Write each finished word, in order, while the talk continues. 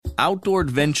outdoor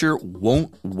adventure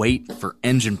won't wait for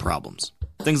engine problems.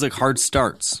 Things like hard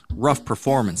starts, rough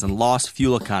performance, and lost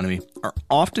fuel economy are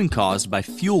often caused by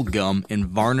fuel gum and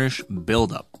varnish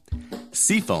buildup.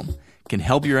 Seafoam can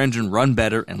help your engine run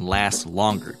better and last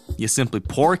longer. You simply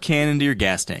pour a can into your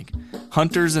gas tank.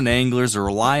 Hunters and anglers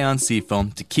rely on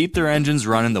Seafoam to keep their engines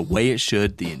running the way it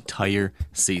should the entire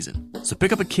season. So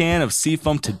pick up a can of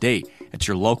Seafoam today at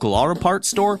your local auto parts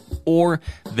store or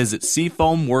visit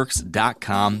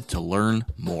seafoamworks.com to learn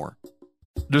more.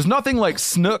 There's nothing like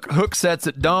snook hook sets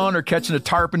at dawn or catching a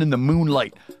tarpon in the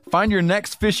moonlight. Find your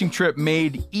next fishing trip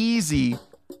made easy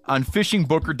on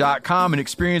fishingbooker.com and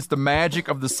experience the magic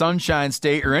of the Sunshine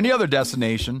State or any other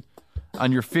destination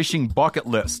on your fishing bucket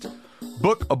list.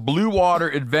 Book a blue water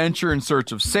adventure in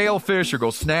search of sailfish or go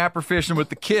snapper fishing with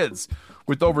the kids.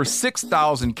 With over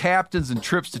 6,000 captains and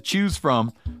trips to choose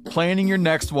from, planning your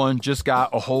next one just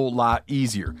got a whole lot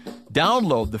easier.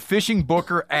 Download the Fishing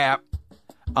Booker app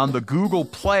on the Google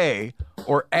Play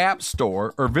or App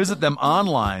Store or visit them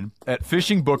online at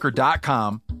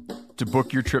fishingbooker.com to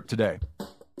book your trip today.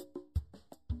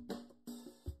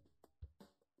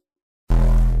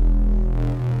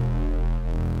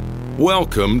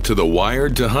 Welcome to the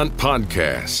Wired to Hunt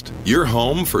podcast, your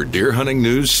home for deer hunting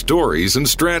news, stories, and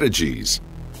strategies.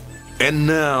 And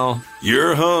now,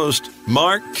 your host,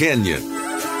 Mark Kenyon.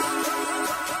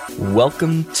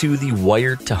 Welcome to the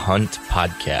Wired to Hunt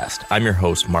podcast. I'm your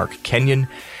host, Mark Kenyon,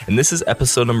 and this is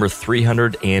episode number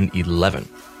 311.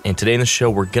 And today in the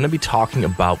show, we're going to be talking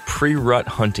about pre-rut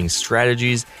hunting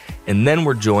strategies, and then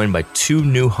we're joined by two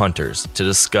new hunters to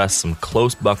discuss some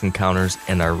close buck encounters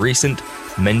and our recent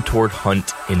mentored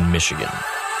hunt in Michigan.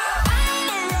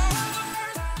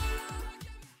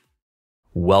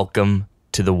 Welcome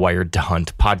to the Wired to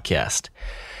Hunt podcast,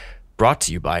 brought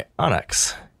to you by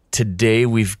onX. Today,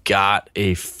 we've got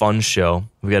a fun show.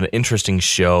 We've got an interesting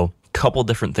show, a couple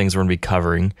different things we're going to be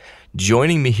covering.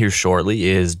 Joining me here shortly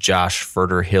is Josh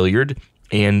Furter-Hilliard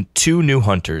and two new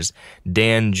hunters,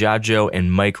 Dan Jajo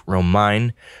and Mike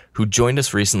Romine, who joined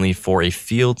us recently for a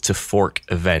Field to Fork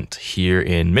event here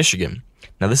in Michigan.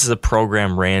 Now, this is a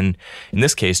program ran, in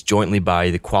this case, jointly by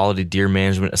the Quality Deer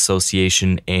Management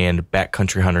Association and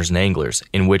Backcountry Hunters and Anglers,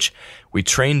 in which we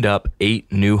trained up 8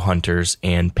 new hunters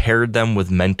and paired them with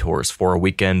mentors for a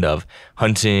weekend of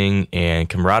hunting and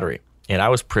camaraderie. And I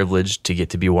was privileged to get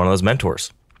to be one of those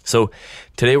mentors. So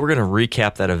today we're going to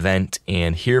recap that event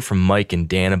and hear from Mike and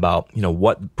Dan about,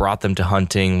 what brought them to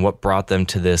hunting, what brought them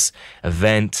to this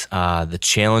event, the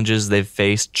challenges they've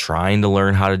faced trying to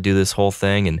learn how to do this whole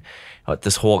thing, and what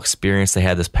this whole experience they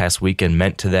had this past weekend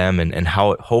meant to them, and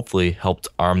how it hopefully helped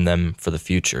arm them for the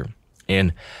future.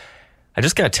 And I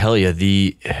just got to tell you,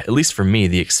 at least for me,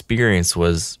 the experience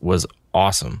was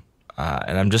awesome.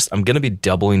 And I'm going to be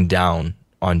doubling down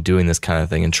on doing this kind of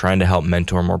thing and trying to help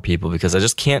mentor more people, because I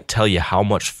just can't tell you how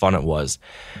much fun it was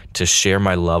to share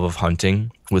my love of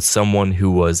hunting with someone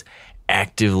who was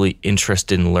actively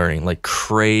interested in learning, like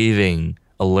craving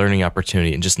a learning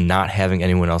opportunity and just not having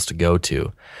anyone else to go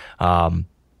to.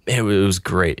 It was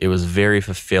great. It was very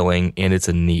fulfilling, and it's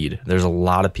a need. There's a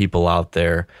lot of people out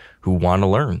there who want to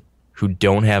learn, who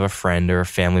don't have a friend or a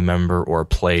family member or a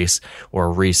place or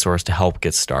a resource to help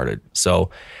get started.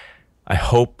 So I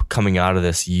hope coming out of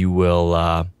this, you will,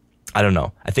 I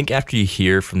think after you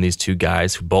hear from these two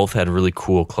guys who both had really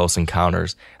cool close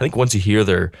encounters, I think once you hear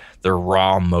their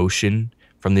raw emotion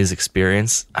from these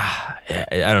experiences,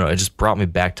 it just brought me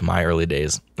back to my early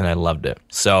days, and I loved it.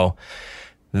 So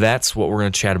that's what we're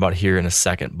going to chat about here in a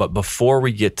second. But before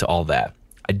we get to all that,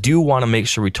 I do want to make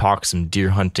sure we talk some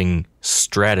deer hunting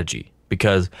strategy,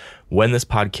 because when this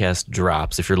podcast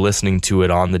drops, if you're listening to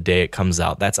it on the day it comes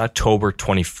out, that's October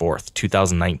 24th,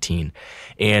 2019.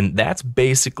 And that's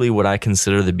basically what I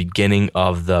consider the beginning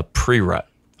of the pre-rut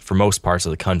for most parts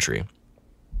of the country.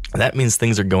 That means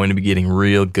things are going to be getting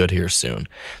real good here soon.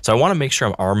 So I want to make sure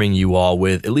I'm arming you all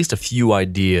with at least a few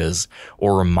ideas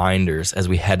or reminders as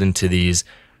we head into these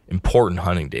important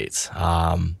hunting dates.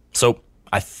 So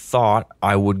I thought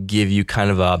I would give you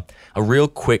kind of a real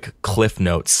quick Cliff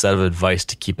Notes set of advice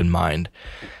to keep in mind.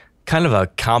 Kind of a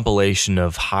compilation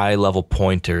of high-level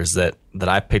pointers that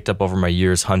I picked up over my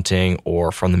years hunting,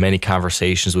 or from the many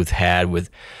conversations we've had with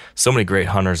so many great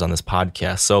hunters on this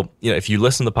podcast. So, if you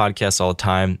listen to the podcast all the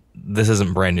time, this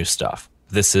isn't brand new stuff.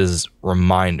 This is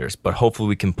reminders, but hopefully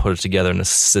we can put it together in a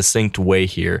succinct way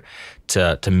here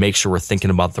to make sure we're thinking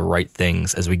about the right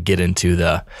things as we get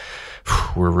into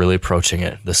we're really approaching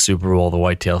it, the Super Bowl, the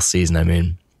whitetail season. I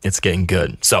mean, it's getting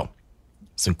good. So,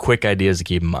 some quick ideas to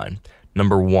keep in mind.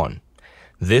 Number 1,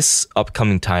 This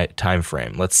upcoming time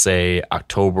frame, let's say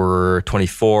October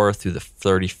 24th through the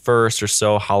 31st or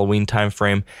so, Halloween time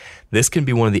frame, this can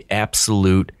be one of the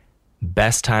absolute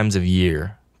best times of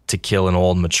year to kill an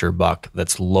old mature buck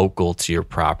that's local to your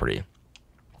property.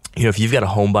 You know, if you've got a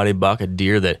homebody buck, a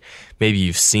deer that maybe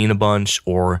you've seen a bunch,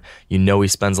 or you know he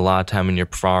spends a lot of time in your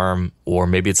farm, or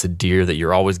maybe it's a deer that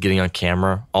you're always getting on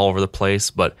camera all over the place,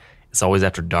 but it's always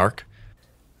after dark,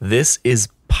 this is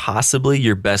possibly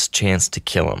your best chance to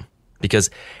kill him. Because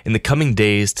in the coming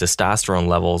days, testosterone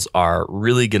levels are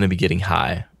really going to be getting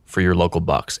high for your local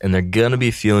bucks, and they're going to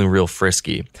be feeling real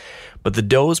frisky. But the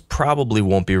does probably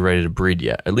won't be ready to breed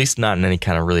yet, at least not in any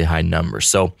kind of really high numbers.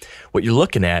 So what you're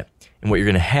looking at and what you're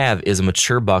going to have is a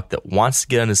mature buck that wants to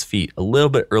get on his feet a little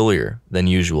bit earlier than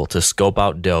usual to scope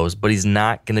out does, but he's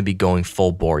not going to be going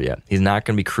full bore yet. He's not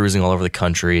going to be cruising all over the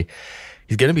country.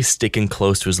 He's going to be sticking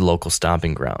close to his local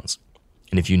stomping grounds.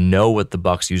 And if you know what the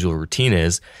buck's usual routine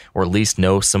is, or at least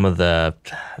know some of the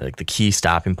key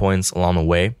stopping points along the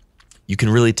way, you can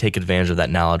really take advantage of that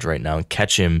knowledge right now and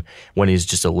catch him when he's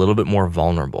just a little bit more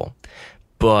vulnerable.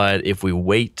 But if we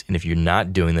wait, and if you're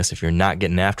not doing this, if you're not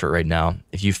getting after it right now,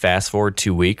 if you fast forward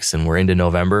 2 weeks and we're into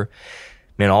November,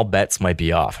 man, all bets might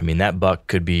be off. I mean, that buck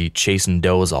could be chasing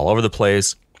does all over the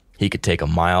place. He could take a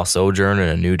mile sojourn in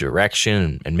a new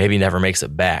direction and maybe never makes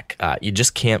it back. You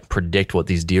just can't predict what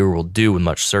these deer will do with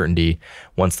much certainty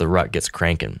once the rut gets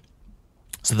cranking.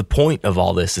 So the point of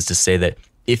all this is to say that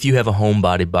if you have a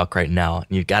homebody buck right now and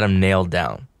you've got him nailed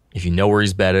down, if you know where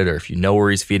he's bedded, or if you know where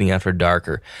he's feeding after dark,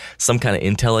 or some kind of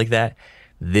intel like that,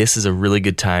 this is a really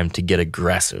good time to get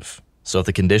aggressive. So if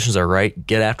the conditions are right,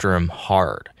 get after him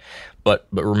hard. But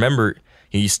remember,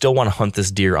 you still want to hunt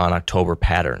this deer on October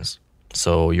patterns.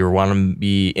 So you want to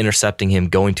be intercepting him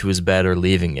going to his bed or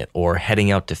leaving it, or heading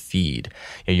out to feed.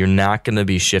 You're not going to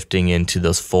be shifting into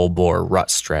those full bore rut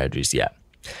strategies yet.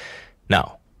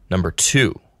 Now, number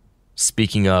 2,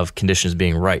 speaking of conditions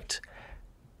being right,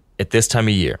 at this time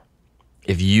of year,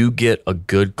 if you get a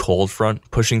good cold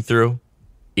front pushing through,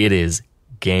 it is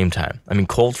game time. I mean,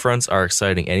 cold fronts are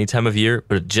exciting any time of year,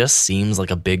 but it just seems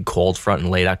like a big cold front in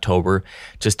late October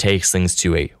just takes things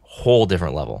to a whole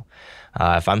different level.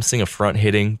 If I'm seeing a front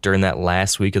hitting during that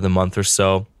last week of the month or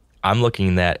so, I'm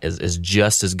looking at that as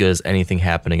just as good as anything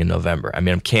happening in November. I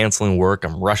mean, I'm canceling work.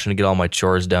 I'm rushing to get all my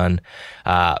chores done,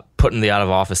 putting the out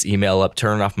of office email up,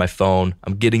 turning off my phone.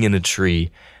 I'm getting in a tree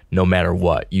no matter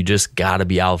what. You just got to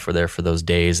be out for those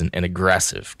days and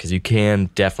aggressive, because you can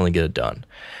definitely get it done.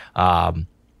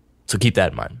 So keep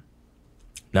that in mind.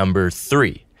 Number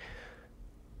 3,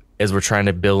 as we're trying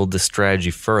to build the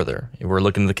strategy further, we're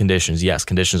looking at the conditions. Yes,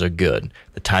 conditions are good.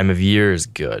 The time of year is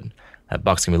good. That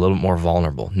buck's going to be a little bit more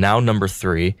vulnerable. Now, number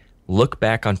 3, look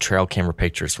back on trail camera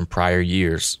pictures from prior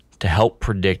years to help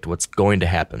predict what's going to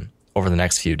happen over the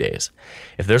next few days.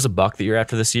 If there's a buck that you're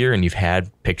after this year and you've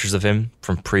had pictures of him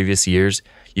from previous years,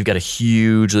 you've got a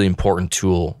hugely important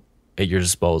tool at your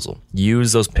disposal.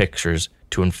 Use those pictures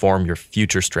to inform your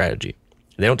future strategy.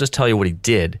 They don't just tell you what he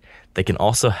did, they can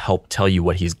also help tell you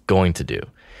what he's going to do.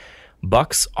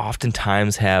 Bucks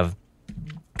oftentimes have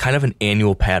kind of an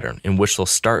annual pattern in which they'll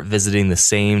start visiting the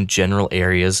same general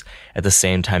areas at the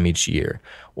same time each year,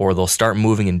 or they'll start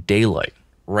moving in daylight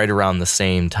right around the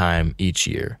same time each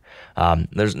year.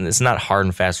 It's not a hard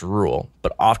and fast rule,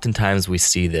 but oftentimes we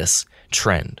see this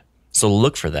trend. So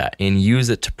look for that and use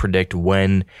it to predict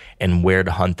when and where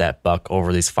to hunt that buck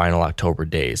over these final October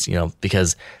days,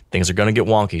 because things are going to get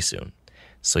wonky soon.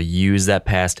 So use that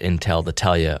past intel to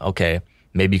tell you, okay,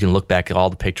 maybe you can look back at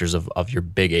all the pictures of your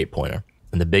big 8-pointer.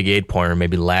 And the big 8-pointer,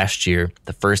 maybe last year,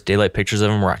 the first daylight pictures of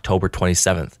him were October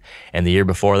 27th. And the year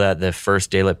before that, the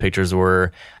first daylight pictures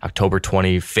were October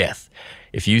 25th.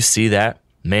 If you see that,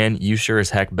 man, you sure as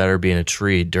heck better be in a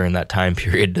tree during that time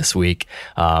period this week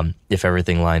if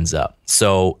everything lines up.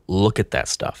 So look at that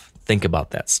stuff. Think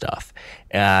about that stuff.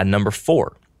 Number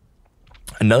 4,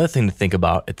 another thing to think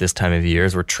about at this time of year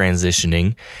as we're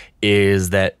transitioning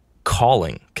is that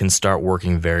calling can start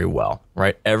working very well,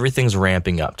 right? Everything's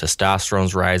ramping up.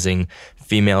 Testosterone's rising.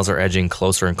 Females are edging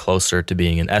closer and closer to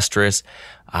being an estrus.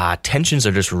 Tensions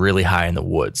are just really high in the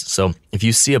woods. So if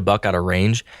you see a buck out of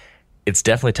range, it's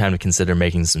definitely time to consider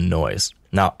making some noise.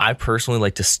 Now, I personally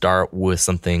like to start with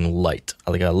something light,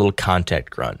 like a little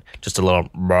contact grunt, just a little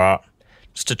brah,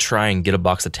 just to try and get a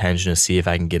buck's attention to see if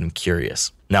I can get him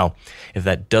curious. Now, if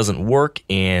that doesn't work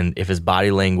and if his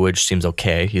body language seems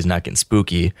okay, he's not getting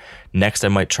spooky, next I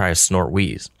might try a snort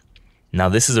wheeze. Now,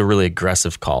 this is a really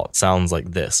aggressive call. It sounds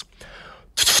like this.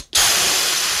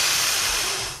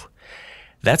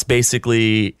 That's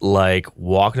basically like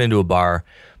walking into a bar,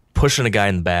 pushing a guy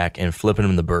in the back and flipping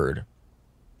him the bird.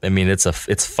 I mean,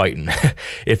 it's fighting.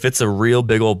 If it's a real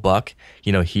big old buck,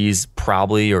 he's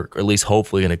probably, or at least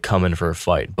hopefully, going to come in for a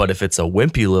fight. But if it's a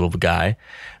wimpy little guy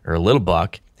or a little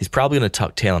buck, he's probably going to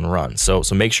tuck tail and run. So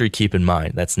make sure you keep in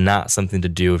mind that's not something to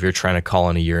do if you're trying to call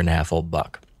in a 1.5-year-old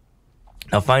buck.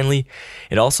 Now, finally,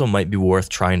 it also might be worth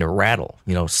trying to rattle,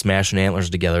 smashing antlers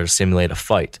together to simulate a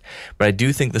fight. But I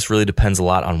do think this really depends a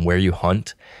lot on where you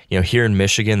hunt. Here in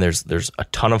Michigan, there's a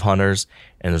ton of hunters,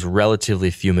 and there's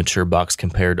relatively few mature bucks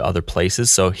compared to other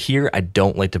places. So here, I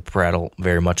don't like to rattle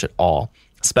very much at all,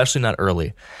 especially not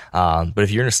early. But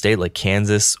if you're in a state like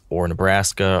Kansas or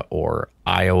Nebraska or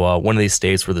Iowa, one of these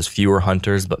states where there's fewer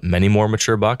hunters but many more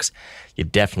mature bucks, you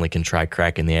definitely can try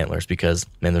cracking the antlers because,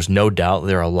 man, there's no doubt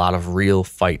there are a lot of real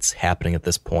fights happening at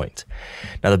this point.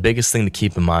 Now, the biggest thing to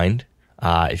keep in mind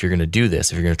if you're going to do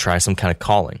this, if you're going to try some kind of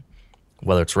calling,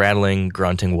 whether it's rattling,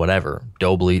 grunting, whatever,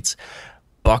 doe bleats,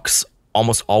 bucks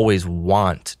almost always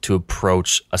want to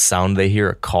approach a sound they hear,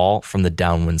 a call, from the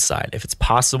downwind side. If it's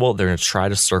possible, they're going to try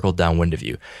to circle downwind of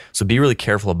you. So be really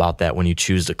careful about that when you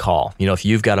choose to call. If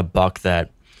you've got a buck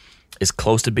that is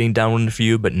close to being downwind of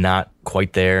you, but not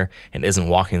quite there and isn't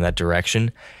walking in that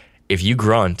direction, if you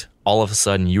grunt, all of a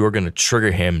sudden you are going to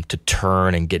trigger him to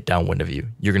turn and get downwind of you.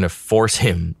 You're going to force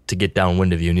him to get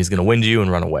downwind of you, and he's going to wind you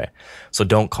and run away. So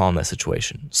don't call in that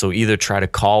situation. So either try to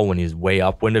call when he's way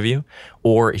upwind of you,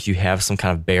 or if you have some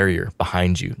kind of barrier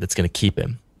behind you that's going to keep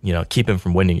him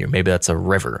from winding you. Maybe that's a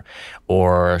river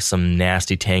or some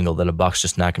nasty tangle that a buck's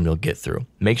just not going to be able to get through.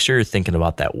 Make sure you're thinking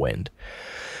about that wind.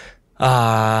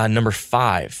 Number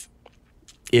 5,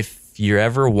 if you're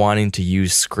ever wanting to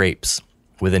use scrapes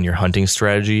within your hunting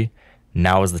strategy,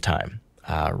 now is the time.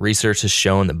 Research has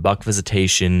shown that buck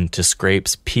visitation to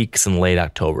scrapes peaks in late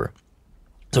October.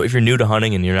 So if you're new to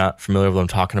hunting and you're not familiar with what I'm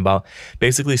talking about,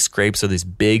 basically scrapes are these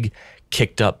big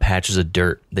kicked up patches of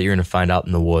dirt that you're going to find out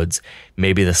in the woods,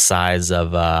 maybe the size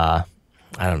of,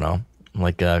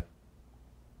 like a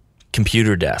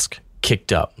computer desk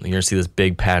kicked up. You're going to see this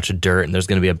big patch of dirt, and there's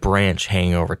going to be a branch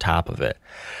hanging over top of it.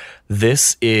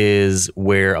 This is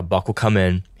where a buck will come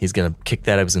in. He's going to kick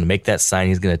that up. He's going to make that sign.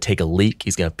 He's going to take a leak.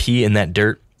 He's going to pee in that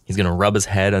dirt. He's going to rub his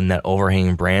head on that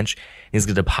overhanging branch. He's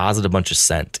going to deposit a bunch of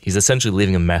scent. He's essentially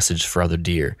leaving a message for other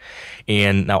deer.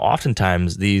 And now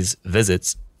oftentimes these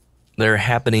visits, they're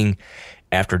happening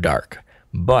after dark.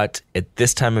 But at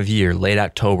this time of year, late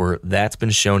October, that's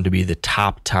been shown to be the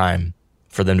top time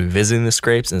for them to be visiting the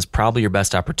scrapes, and it's probably your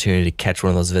best opportunity to catch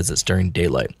one of those visits during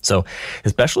daylight. So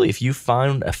especially if you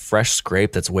find a fresh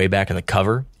scrape that's way back in the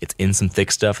cover, it's in some thick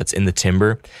stuff, it's in the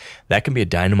timber, that can be a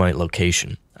dynamite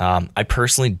location. I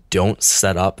personally don't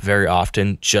set up very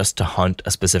often just to hunt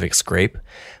a specific scrape,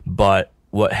 but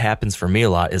what happens for me a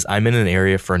lot is I'm in an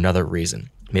area for another reason.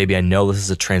 Maybe I know this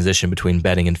is a transition between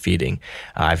bedding and feeding.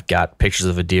 I've got pictures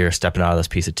of a deer stepping out of this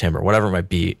piece of timber, whatever it might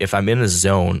be. If I'm in a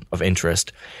zone of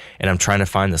interest and I'm trying to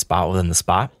find the spot within the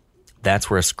spot, that's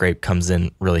where a scrape comes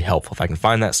in really helpful. If I can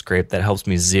find that scrape, that helps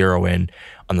me zero in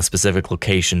on the specific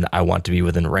location that I want to be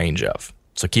within range of.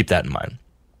 So keep that in mind.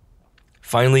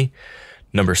 Finally,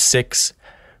 number 6,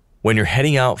 when you're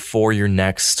heading out for your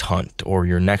next hunt or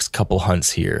your next couple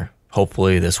hunts here,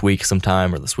 hopefully this week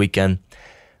sometime or this weekend,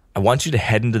 I want you to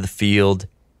head into the field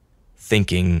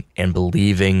thinking and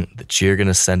believing that you're going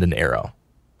to send an arrow.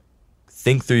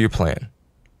 Think through your plan.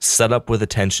 Set up with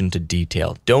attention to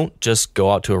detail. Don't just go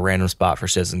out to a random spot for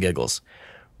shits and giggles.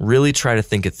 Really try to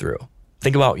think it through.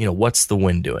 Think about, what's the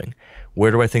wind doing?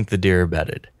 Where do I think the deer are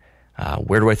bedded?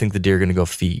 Where do I think the deer are going to go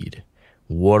feed?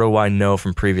 What do I know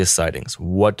from previous sightings?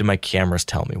 What do my cameras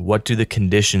tell me? What do the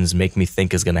conditions make me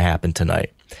think is going to happen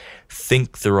tonight?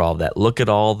 Think through all that. Look at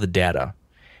all the data.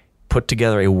 Put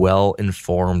together a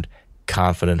well-informed,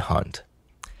 confident hunt.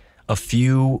 A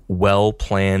few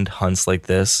well-planned hunts like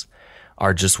this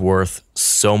are just worth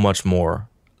so much more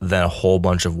than a whole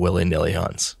bunch of willy-nilly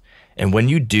hunts. And when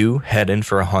you do head in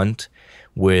for a hunt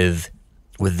with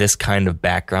this kind of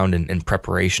background and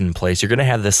preparation in place, you're going to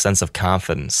have this sense of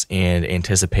confidence and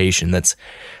anticipation that's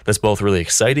both really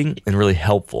exciting and really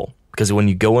helpful. Because when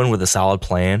you go in with a solid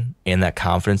plan and that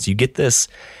confidence, you get this,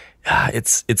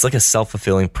 it's like a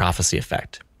self-fulfilling prophecy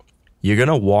effect. You're going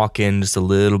to walk in just a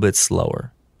little bit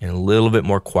slower and a little bit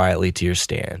more quietly to your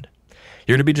stand.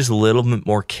 You're going to be just a little bit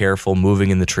more careful moving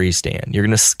in the tree stand. You're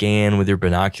going to scan with your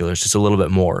binoculars just a little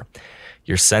bit more.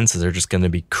 Your senses are just going to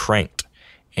be cranked,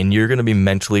 and you're going to be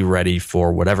mentally ready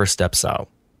for whatever steps out.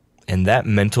 And that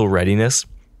mental readiness,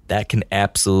 that can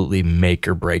absolutely make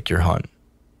or break your hunt.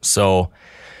 So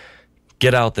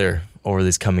get out there over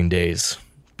these coming days.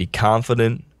 Be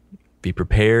confident, be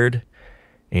prepared,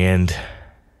 and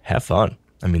have fun.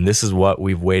 I mean, this is what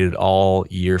we've waited all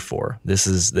year for. This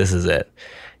is it.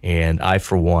 And I,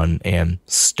 for one, am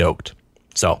stoked.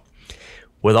 So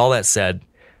with all that said,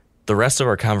 the rest of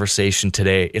our conversation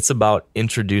today, it's about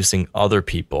introducing other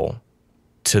people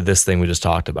to this thing we just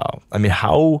talked about. I mean,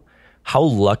 how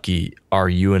lucky are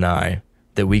you and I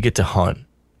that we get to hunt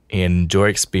and enjoy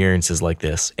experiences like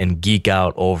this and geek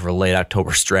out over late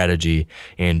October strategy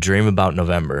and dream about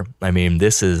November. I mean,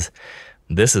 this is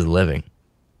living.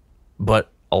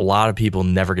 But a lot of people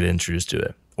never get introduced to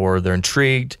it, or they're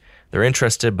intrigued, they're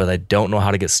interested, but they don't know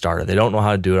how to get started. They don't know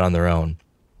how to do it on their own.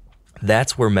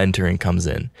 That's where mentoring comes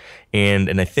in.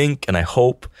 And I think and I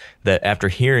hope that after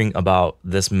hearing about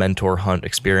this mentor hunt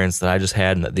experience that I just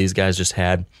had and that these guys just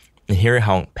had, and hearing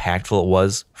how impactful it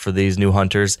was for these new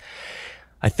hunters,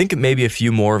 I think maybe a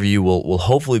few more of you will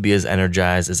hopefully be as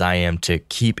energized as I am to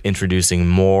keep introducing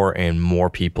more and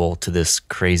more people to this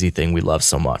crazy thing we love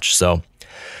so much. So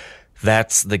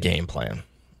that's the game plan.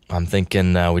 I'm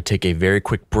thinking we take a very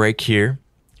quick break here,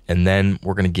 and then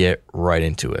we're going to get right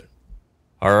into it.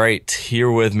 All right,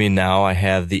 here with me now, I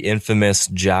have the infamous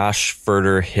Josh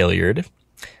Furter Hilliard.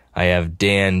 I have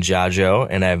Dan Jajo,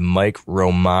 and I have Mike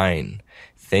Romine.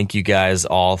 Thank you guys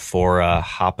all for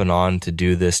hopping on to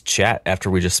do this chat after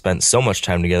we just spent so much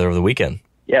time together over the weekend.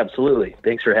 Yeah, absolutely.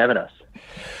 Thanks for having us.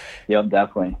 Yep,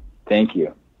 definitely. Thank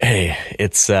you. Hey,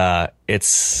 it's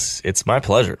my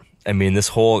pleasure. I mean, this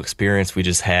whole experience we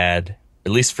just had,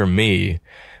 at least for me,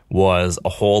 was a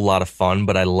whole lot of fun,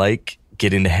 but I like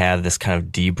getting to have this kind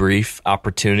of debrief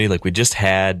opportunity. Like, we just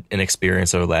had an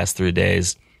experience over the last 3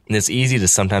 days, and it's easy to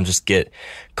sometimes just get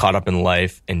caught up in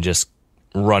life and just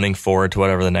running forward to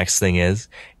whatever the next thing is.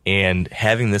 And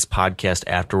having this podcast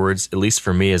afterwards, at least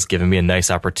for me, has given me a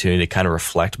nice opportunity to kind of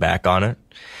reflect back on it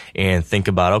and think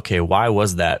about, okay, why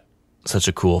was that such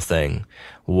a cool thing?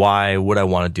 Why would I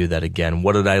want to do that again?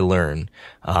 What did I learn?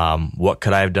 What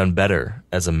could I have done better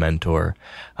as a mentor?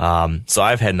 So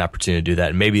I've had an opportunity to do that.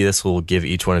 And maybe this will give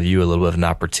each one of you a little bit of an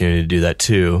opportunity to do that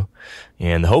too.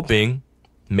 And hoping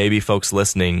maybe folks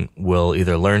listening will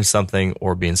either learn something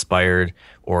or be inspired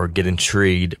or get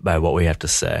intrigued by what we have to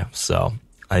say. So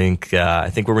I think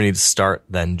where we need to start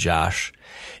then, Josh,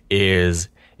 is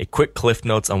a quick cliff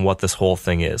notes on what this whole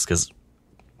thing is. Because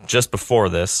just before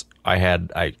this,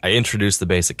 I introduced the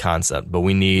basic concept, but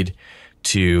we need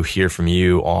to hear from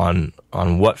you on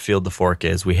what Field to Fork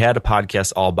is. We had a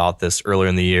podcast all about this earlier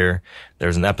in the year.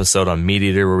 There's an episode on Meat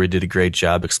Eater where we did a great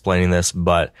job explaining this,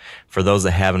 but for those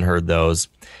that haven't heard those,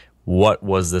 what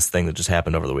was this thing that just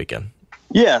happened over the weekend?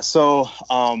 Yeah, so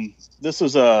this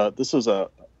was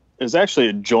actually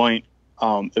a joint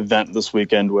event this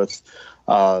weekend with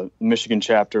the Michigan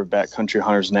chapter of Backcountry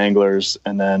Hunters and Anglers,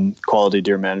 and then Quality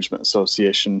Deer Management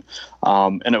Association,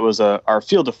 and it was our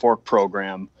Field to Fork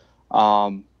program.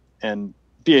 And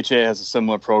BHA has a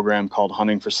similar program called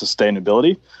Hunting for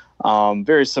Sustainability.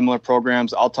 Very similar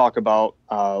programs. I'll talk about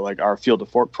like our Field to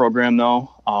Fork program though.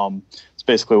 It's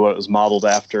basically what it was modeled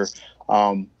after.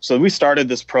 So we started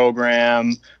this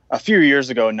program a few years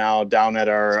ago now down at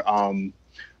our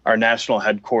national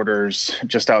headquarters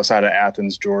just outside of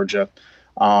Athens, Georgia,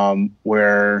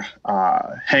 where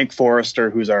Hank Forrester,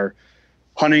 who's our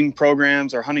hunting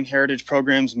heritage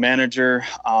programs manager,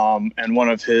 and one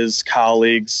of his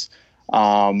colleagues,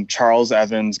 Charles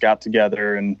Evans, got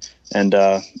together and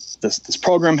this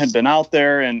program had been out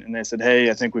there and they said, hey,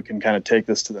 I think we can kind of take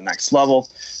this to the next level.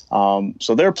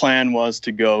 So their plan was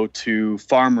to go to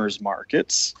farmers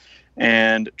markets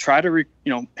and try to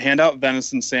hand out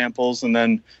venison samples and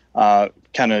then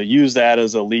kind of use that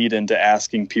as a lead into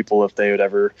asking people if they would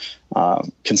ever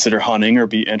consider hunting or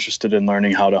be interested in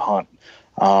learning how to hunt.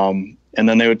 And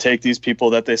then they would take these people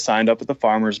that they signed up at the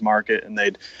farmers market and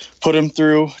they'd put them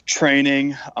through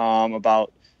training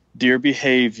about deer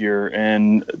behavior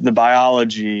and the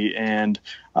biology and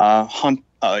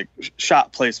like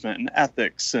shot placement and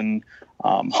ethics and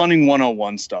hunting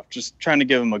 101 stuff, just trying to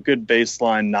give them a good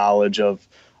baseline knowledge of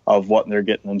what they're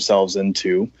getting themselves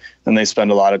into. And they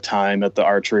spend a lot of time at the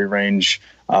archery range.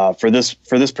 For this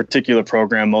particular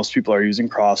program, most people are using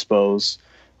crossbows,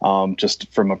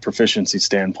 just from a proficiency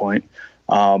standpoint.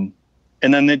 And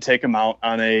then they'd take them out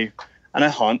on a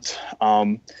hunt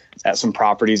at some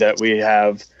property that we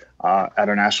have at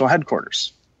our national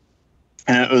headquarters.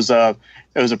 And it was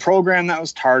a program that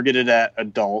was targeted at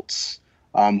adults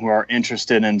who are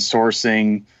interested in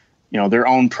sourcing, their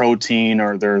own protein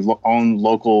or their own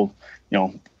local,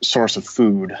 source of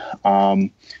food.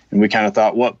 And we kind of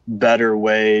thought, what better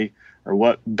way or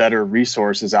what better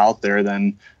resources out there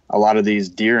than a lot of these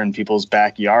deer in people's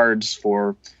backyards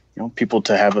for, people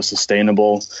to have a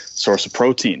sustainable source of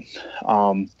protein.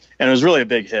 And it was really a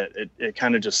big hit. It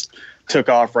kind of just took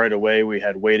off right away. We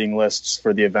had waiting lists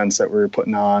for the events that we were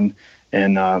putting on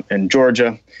in Georgia,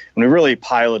 and we really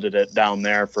piloted it down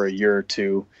there for a year or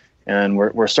two. And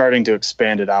we're starting to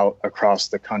expand it out across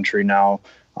the country now,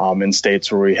 in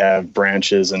states where we have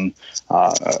branches and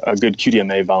a good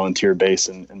QDMA volunteer base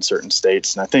in certain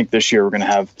states. And I think this year we're going to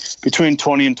have between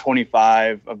 20 and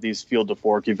 25 of these Field to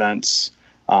Fork events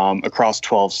across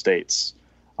 12 states.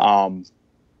 And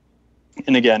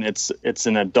again, it's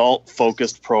an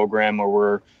adult-focused program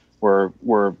where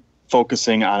we're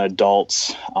focusing on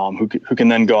adults who can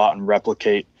then go out and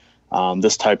replicate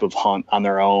this type of hunt on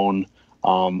their own,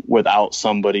 without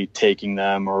somebody taking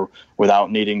them, or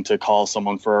without needing to call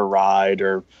someone for a ride,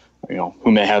 or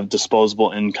who may have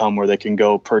disposable income where they can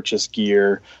go purchase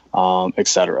gear,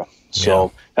 etc.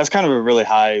 So that's kind of a really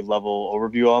high level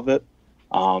overview of it.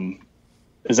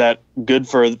 Is that good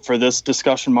for this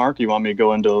discussion, Mark? You want me to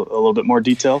go into a little bit more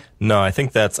detail? No, I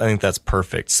think that's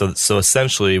perfect. So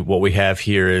essentially what we have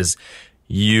here is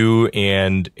you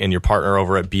and your partner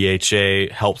over at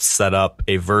BHA helped set up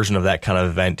a version of that kind of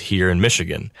event here in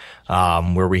Michigan,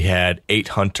 where we had 8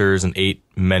 hunters and 8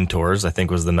 mentors, I think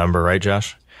was the number, right,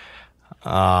 Josh?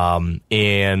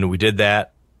 And we did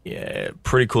that. Yeah,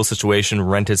 pretty cool situation.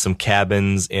 Rented some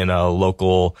cabins in a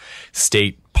local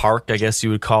state park, I guess you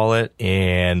would call it,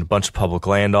 and a bunch of public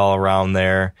land all around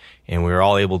there. And we were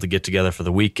all able to get together for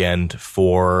the weekend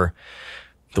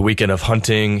of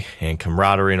hunting and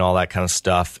camaraderie and all that kind of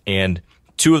stuff. And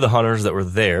 2 of the hunters that were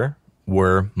there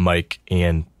were Mike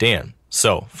and Dan.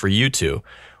 So for you two,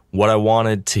 what I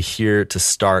wanted to hear to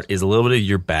start is a little bit of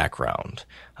your background,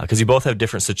 because you both have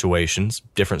different situations,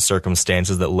 different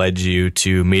circumstances that led you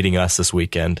to meeting us this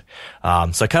weekend.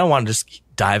 So I kind of want to just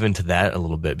dive into that a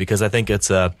little bit, because I think it's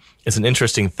an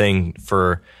interesting thing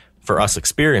for us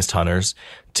experienced hunters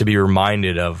to be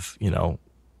reminded of,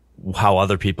 how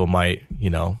other people might,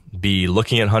 be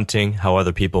looking at hunting, how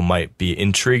other people might be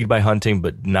intrigued by hunting,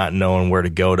 but not knowing where to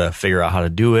go to figure out how to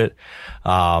do it.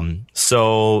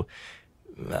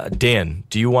 Dan,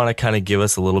 do you want to kind of give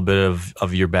us a little bit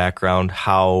of your background,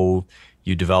 how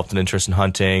you developed an interest in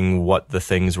hunting, what the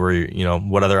things were,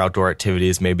 what other outdoor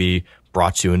activities maybe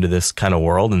brought you into this kind of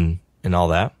world and all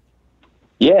that?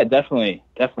 Yeah, definitely.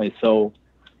 So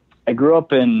I grew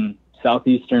up in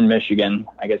southeastern Michigan.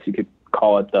 I guess you could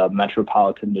call it the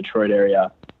metropolitan Detroit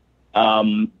area.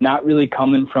 Not really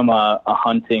coming from a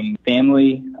hunting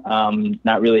family,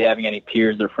 not really having any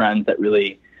peers or friends that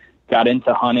really got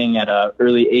into hunting at an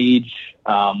early age.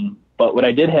 But what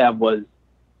I did have was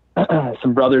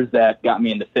some brothers that got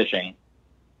me into fishing.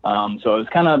 So I was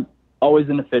kind of always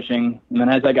into fishing. And then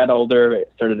as I got older, I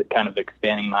started kind of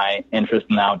expanding my interest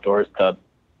in the outdoors to,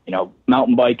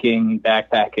 mountain biking,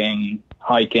 backpacking,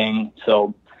 hiking.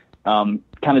 So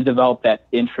kind of developed that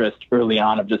interest early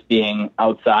on of just being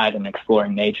outside and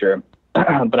exploring nature.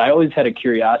 But I always had a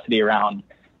curiosity around,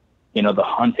 the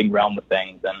hunting realm of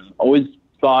things, and always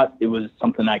thought it was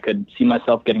something I could see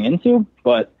myself getting into,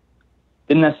 but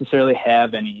didn't necessarily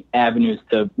have any avenues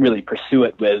to really pursue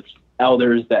it with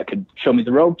elders that could show me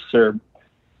the ropes, or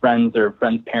friends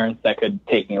parents that could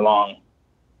take me along.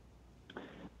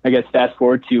 I guess fast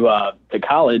forward to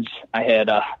college, I had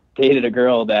dated a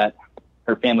girl that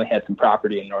her family had some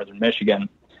property in northern Michigan,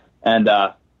 and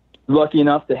lucky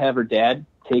enough to have her dad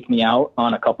take me out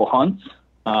on a couple hunts,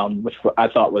 which I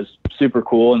thought was super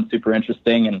cool and super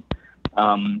interesting,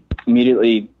 and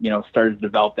immediately, started to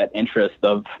develop that interest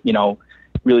of,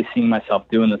 really seeing myself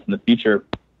doing this in the future.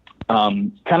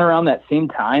 Kind of around that same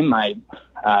time, I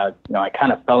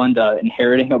kind of fell into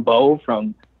inheriting a bow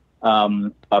from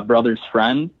a brother's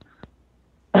friend.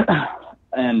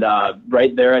 And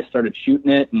right there, I started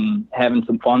shooting it and having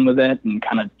some fun with it, and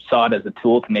kind of saw it as a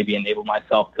tool to maybe enable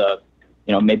myself to,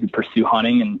 maybe pursue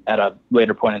hunting and at a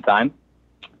later point in time.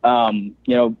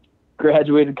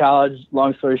 Graduated college,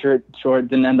 long story short,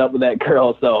 didn't end up with that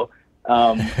girl. So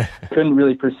couldn't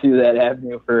really pursue that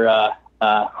avenue for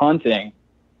hunting.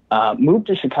 Moved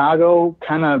to Chicago,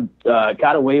 kind of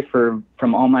got away from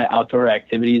all my outdoor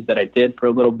activities that I did for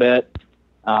a little bit.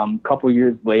 A couple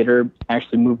years later,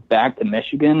 actually moved back to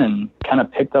Michigan and kind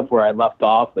of picked up where I left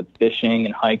off with fishing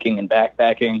and hiking and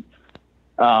backpacking.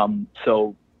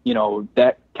 So,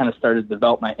 that kind of started to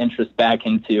develop my interest back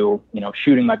into,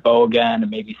 shooting my bow again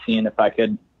and maybe seeing if I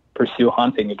could pursue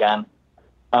hunting again.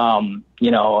 I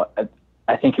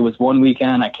think it was one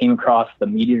weekend I came across the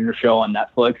Meat Eater show on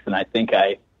Netflix, and I think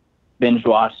I binge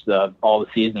watched all the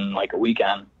season in like a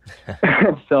weekend.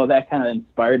 So that kind of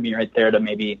inspired me right there to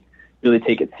maybe really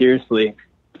take it seriously.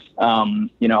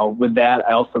 With that,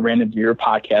 I also ran into your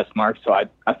podcast, Mark. So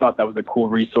I thought that was a cool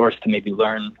resource to maybe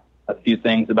learn a few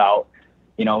things about,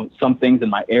 some things in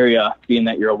my area, being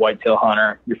that you're a whitetail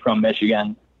hunter, you're from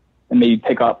Michigan, and maybe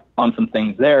pick up on some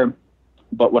things there.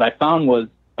 But what I found was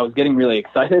I was getting really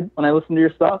excited when I listened to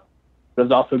your stuff, but I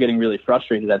was also getting really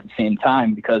frustrated at the same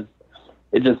time, because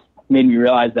it just made me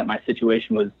realize that my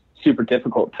situation was super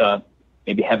difficult to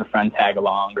maybe have a friend tag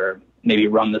along, or maybe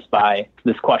run this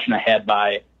question I had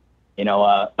by, an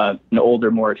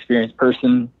older, more experienced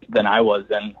person than I was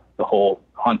in the whole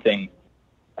hunting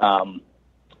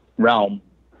realm.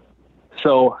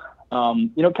 So,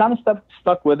 kind of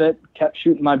stuck with it, kept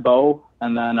shooting my bow.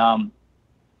 And then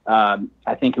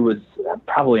I think it was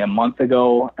probably a month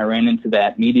ago, I ran into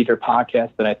that Meat Eater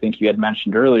podcast that I think you had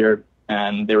mentioned earlier,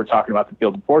 and they were talking about the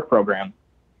Field and Fork program.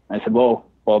 And I said, well,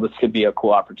 this could be a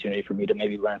cool opportunity for me to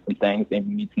maybe learn some things, maybe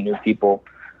meet some new people.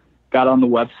 Got on the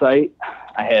website.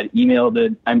 I had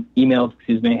emailed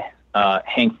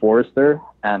Hank Forrester,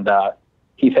 and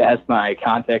he passed my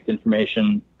contact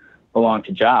information along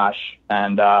to Josh.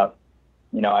 And,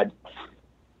 I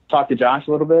talked to Josh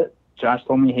a little bit. Josh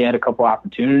told me he had a couple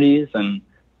opportunities, and,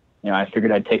 I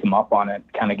figured I'd take him up on it,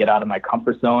 kind of get out of my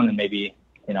comfort zone and maybe,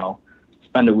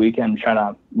 spend a weekend trying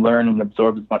to learn and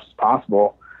absorb as much as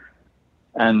possible.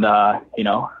 And,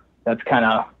 that's kind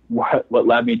of what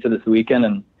led me to this weekend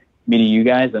and meeting you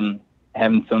guys and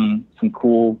having some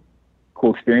cool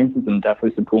experiences and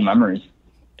definitely some cool memories.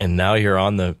 And now you're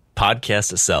on the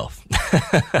podcast itself.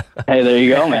 Hey, there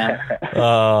you go, man.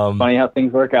 Funny how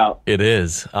things work out. It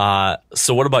is.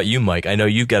 So what about you, Mike? I know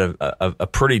you've got a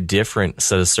pretty different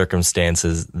set of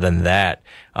circumstances than that,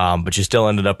 but you still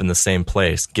ended up in the same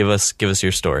place. Give us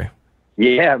your story.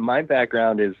 Yeah, my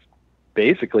background is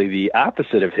basically the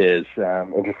opposite of his,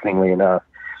 interestingly enough.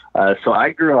 So I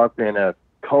grew up in a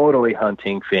totally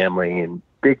hunting family and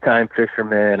big-time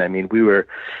fishermen. I mean, we were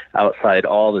outside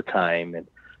all the time, and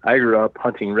I grew up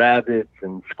hunting rabbits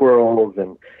and squirrels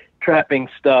and trapping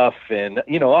stuff and,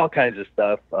 all kinds of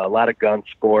stuff, a lot of gun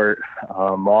sport,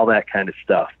 all that kind of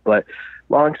stuff. But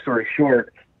long story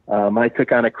short, I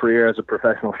took on a career as a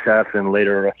professional chef and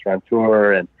later a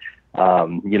restaurateur, and,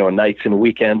 nights and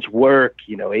weekends work,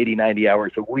 80, 90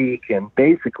 hours a week. And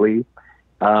basically,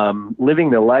 living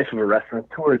the life of a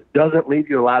restaurateur doesn't leave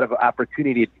you a lot of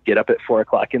opportunity to get up at 4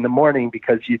 o'clock in the morning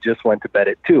because you just went to bed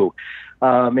at 2.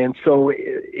 And so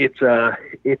it's a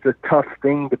tough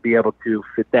thing to be able to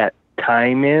fit that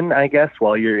time in, I guess,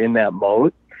 while you're in that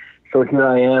mode. So here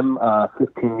I am,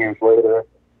 15 years later,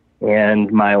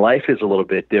 and my life is a little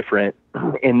bit different.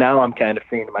 And now I'm kind of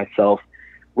saying to myself,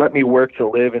 let me work to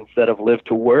live instead of live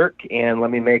to work, and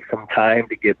let me make some time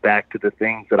to get back to the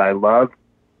things that I love.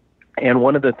 And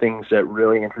one of the things that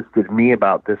really interested me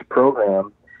about this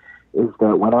program is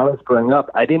that when I was growing up,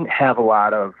 I didn't have a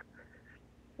lot of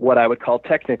what I would call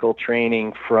technical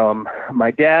training from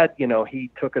my dad. He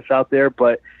took us out there,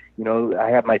 but, I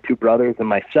had my 2 brothers and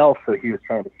myself, so he was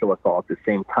trying to show us all at the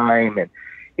same time. And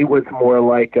it was more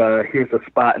like, here's a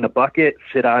spot in a bucket,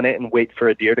 sit on it and wait for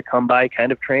a deer to come by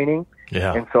kind of training.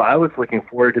 Yeah. And so I was looking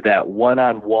forward to that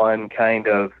one-on-one kind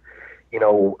of,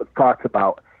 thoughts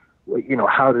about,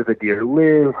 how do the deer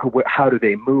live? How do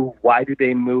they move? Why do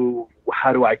they move?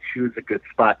 How do I choose a good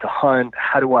spot to hunt?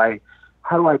 How do I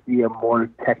be a more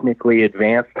technically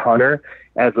advanced hunter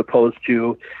as opposed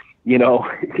to,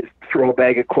 throw a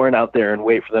bag of corn out there and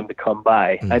wait for them to come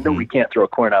by? Mm-hmm. I know we can't throw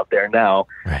corn out there now,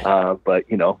 right. But,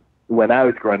 when I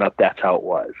was growing up, that's how it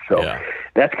was. So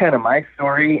That's kind of my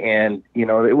story. And,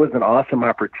 it was an awesome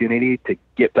opportunity to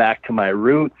get back to my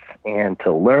roots and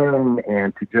to learn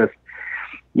and to just,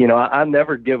 I'll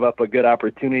never give up a good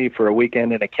opportunity for a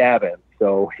weekend in a cabin.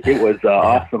 So it was an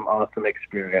awesome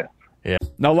experience. Yeah.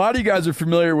 Now, a lot of you guys are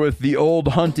familiar with the old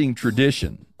hunting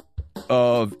tradition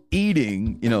of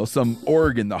eating, some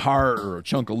organ, the heart or a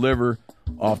chunk of liver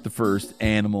off the first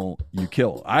animal you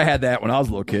kill. I had that when I was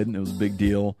a little kid, and it was a big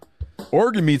deal.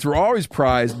 Organ meats were always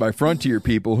prized by frontier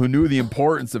people who knew the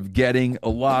importance of getting a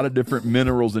lot of different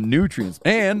minerals and nutrients.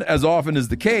 And as often is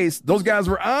the case, those guys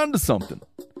were onto something,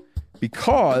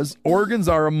 because organs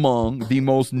are among the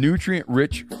most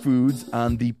nutrient-rich foods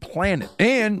on the planet.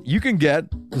 And you can get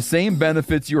the same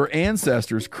benefits your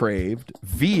ancestors craved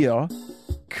via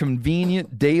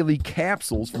convenient daily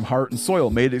capsules from Heart and Soil,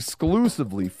 made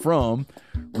exclusively from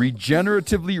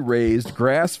regeneratively raised,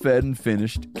 grass-fed, and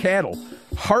finished cattle.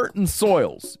 Heart and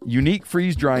Soil's unique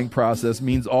freeze-drying process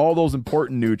means all those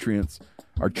important nutrients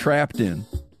are trapped in,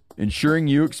 ensuring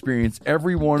you experience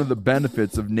every one of the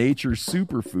benefits of nature's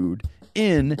superfood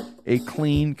in a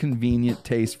clean, convenient,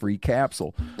 taste-free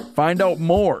capsule. Find out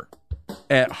more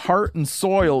at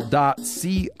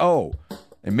heartandsoil.co.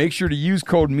 And make sure to use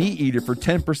code MeatEater for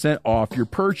 10% off your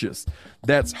purchase.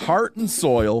 That's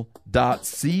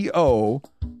heartandsoil.co.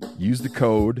 Use the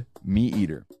code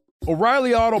MeatEater.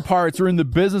 O'Reilly Auto Parts are in the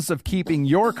business of keeping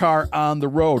your car on the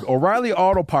road. O'Reilly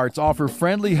Auto Parts offer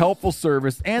friendly, helpful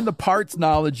service and the parts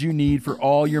knowledge you need for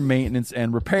all your maintenance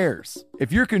and repairs.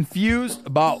 If you're confused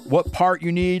about what part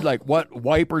you need, like what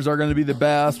wipers are going to be the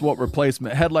best, what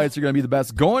replacement headlights are going to be the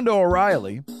best, go into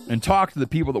O'Reilly and talk to the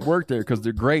people that work there because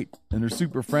they're great and they're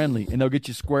super friendly and they'll get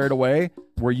you squared away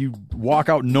where you walk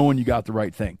out knowing you got the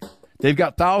right thing. They've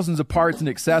got thousands of parts and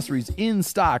accessories in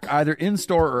stock, either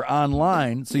in-store or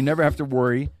online, so you never have to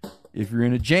worry if you're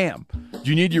in a jam. Do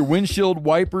you need your windshield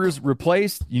wipers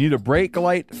replaced? You need a brake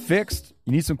light fixed?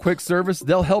 You need some quick service?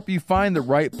 They'll help you find the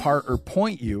right part or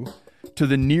point you to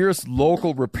the nearest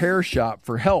local repair shop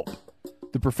for help.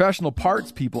 The professional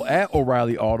parts people at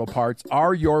O'Reilly Auto Parts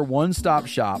are your one-stop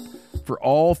shop for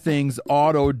all things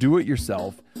auto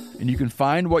do-it-yourself, and you can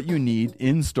find what you need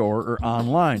in-store or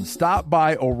online. Stop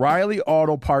by O'Reilly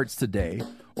Auto Parts today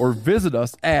or visit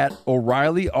us at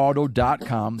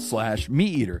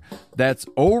O'ReillyAuto.com/MeatEater. That's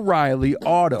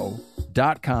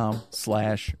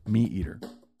O'ReillyAuto.com/MeatEater.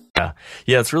 Yeah,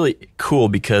 it's really cool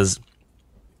because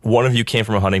one of you came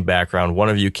from a hunting background, one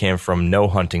of you came from no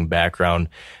hunting background,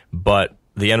 but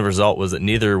the end result was that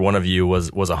neither one of you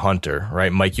was a hunter,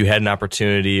 right? Mike, you had an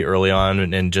opportunity early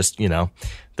on and just,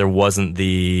 there wasn't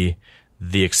the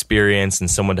experience and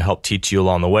someone to help teach you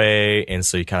along the way. And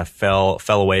so you kind of fell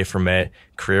away from it.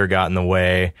 Career got in the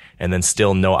way and then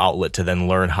still no outlet to then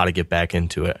learn how to get back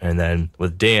into it. And then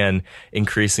with Dan,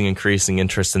 increasing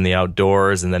interest in the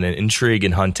outdoors and then an intrigue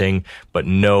in hunting, but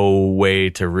no way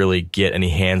to really get any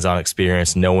hands-on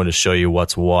experience, no one to show you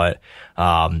what's what.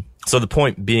 So the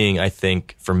point being, I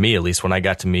think, for me at least, when I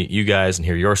got to meet you guys and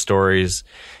hear your stories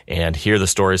and hear the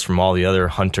stories from all the other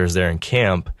hunters there in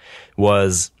camp,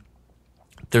 was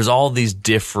there's all these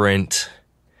different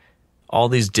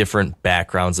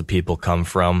backgrounds that people come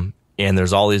from, and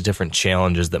there's all these different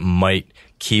challenges that might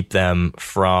keep them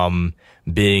from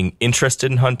being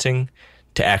interested in hunting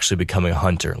to actually becoming a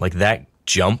hunter. Like that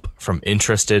jump from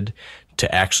interested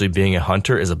to actually being a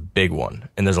hunter is a big one.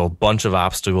 And there's a bunch of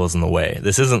obstacles in the way.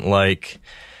 This isn't like,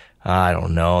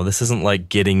 this isn't like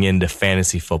getting into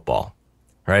fantasy football,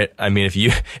 right? I mean, if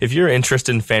you're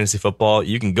interested in fantasy football,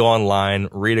 you can go online,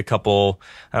 read a couple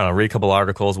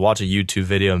articles, watch a YouTube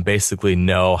video, and basically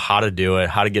know how to do it,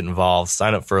 how to get involved,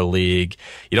 sign up for a league.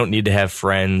 You don't need to have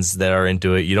friends that are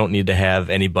into it. You don't need to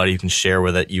have anybody who can share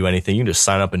with you anything. You can just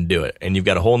sign up and do it. And you've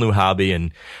got a whole new hobby,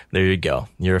 and there you go.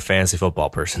 You're a fantasy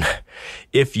football person.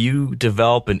 If you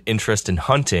develop an interest in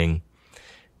hunting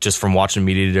just from watching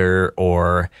MeatEater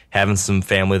or having some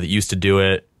family that used to do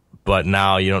it, but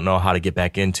now you don't know how to get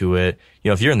back into it.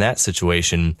 If you're in that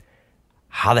situation,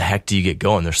 how the heck do you get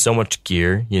going? There's so much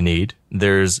gear you need.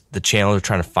 There's the challenge of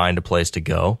trying to find a place to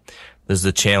go. There's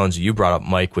the challenge you brought up,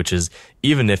 Mike, which is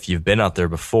even if you've been out there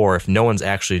before, if no one's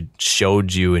actually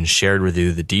showed you and shared with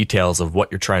you the details of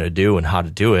what you're trying to do and how to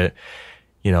do it,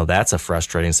 that's a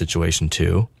frustrating situation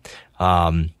too.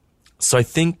 So I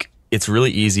think it's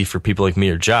really easy for people like me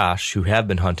or Josh who have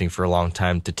been hunting for a long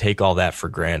time to take all that for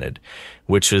granted,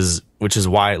 which is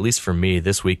why, at least for me,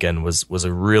 this weekend was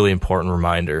a really important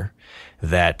reminder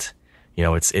that,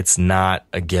 it's not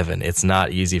a given. It's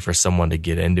not easy for someone to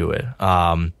get into it.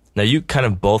 Now you kind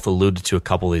of both alluded to a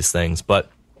couple of these things, but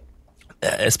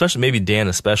especially maybe Dan,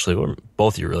 or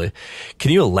both of you really,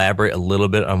 can you elaborate a little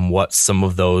bit on what some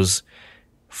of those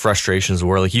frustrations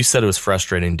were? Like you said, it was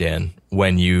frustrating, Dan,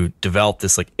 when you developed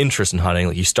this like interest in hunting.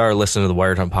 Like you started listening to the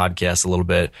Wired Hunt podcast a little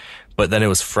bit, but then it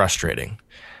was frustrating.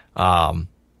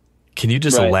 Can you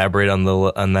just elaborate on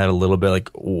that a little bit? Like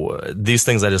these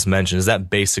things I just mentioned, is that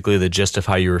basically the gist of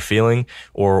how you were feeling,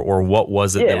 or what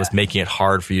was it that was making it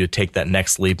hard for you to take that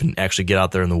next leap and actually get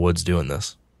out there in the woods doing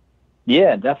this?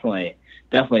 Yeah, definitely.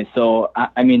 So,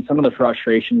 I mean, some of the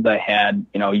frustrations I had,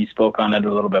 you spoke on it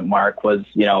a little bit, Mark, was,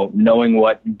 knowing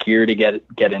what gear to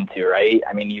get into, right?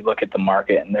 I mean, you look at the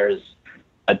market and there's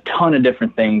a ton of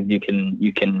different things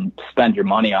you can spend your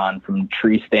money on, from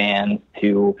tree stands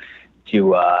to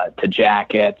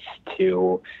jackets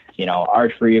to,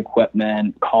 archery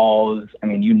equipment, calls. I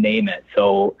mean, you name it.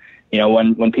 So,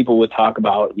 when people would talk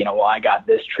about, well, I got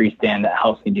this tree stand that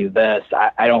helps me do this,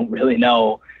 I don't really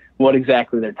know what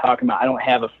exactly they're talking about. I don't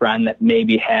have a friend that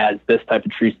maybe has this type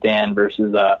of tree stand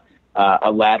versus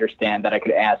a ladder stand that I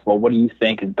could ask, well, what do you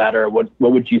think is better? What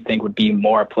would you think would be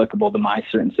more applicable to my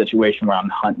certain situation where I'm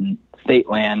hunting state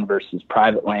land versus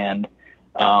private land?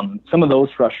 Some of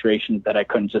those frustrations that I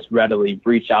couldn't just readily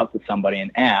reach out to somebody and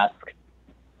ask,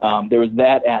 there was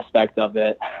that aspect of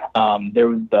it. There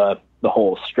was the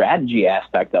whole strategy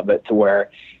aspect of it, to where,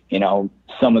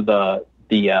 some of the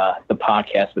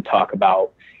podcast would talk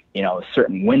about, a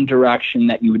certain wind direction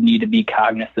that you would need to be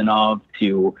cognizant of,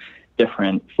 to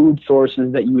different food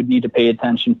sources that you would need to pay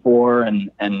attention for,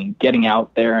 and getting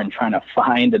out there and trying to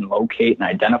find and locate and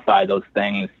identify those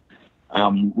things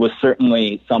was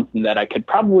certainly something that I could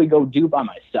probably go do by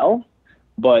myself,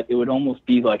 but it would almost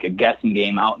be like a guessing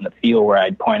game out in the field, where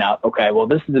I'd point out, okay, well,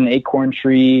 this is an acorn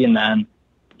tree, and then,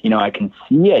 I can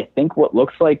see, I think, what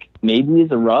looks like maybe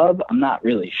is a rub. I'm not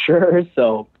really sure.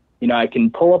 So, I can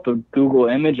pull up a Google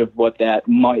image of what that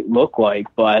might look like,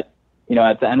 but,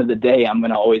 at the end of the day, I'm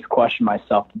going to always question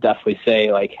myself to definitely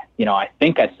say, like, I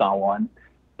think I saw one,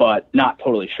 but not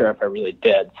totally sure if I really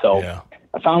did. So yeah.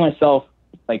 I found myself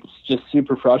like just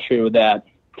super frustrated with that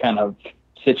kind of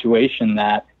situation,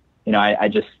 that, I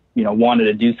just, wanted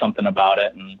to do something about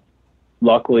it. And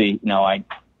luckily, I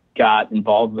got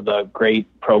involved with a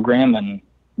great program and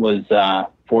was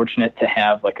fortunate to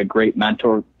have like a great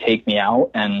mentor take me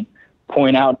out and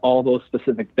point out all those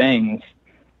specific things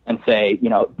and say,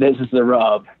 this is the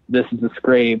rub, this is the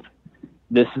scrape,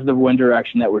 this is the wind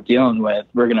direction that we're dealing with.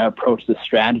 We're going to approach this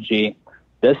strategy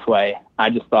this way. I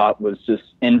just thought was just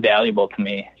invaluable to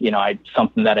me.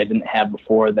 Something that I didn't have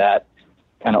before, that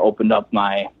kind of opened up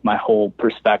my whole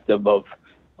perspective of,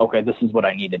 okay, this is what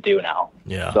I need to do now.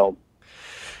 Yeah. So,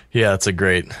 yeah, that's a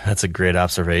great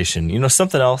observation.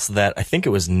 Something else that I think it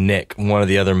was Nick, one of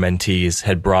the other mentees,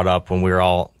 had brought up when we were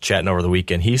all chatting over the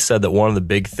weekend. He said that one of the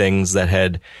big things that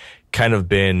had kind of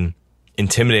been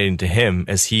intimidating to him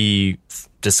as he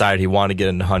decided he wanted to get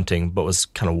into hunting, but was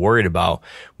kind of worried about,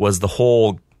 was the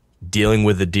whole dealing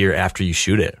with the deer after you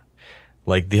shoot it.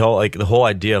 Like the whole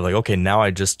idea of like, okay, now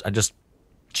I just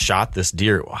shot this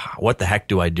deer. What the heck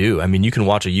do I do? I mean, you can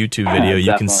watch a YouTube video,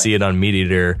 you can see it on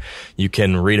MeatEater, you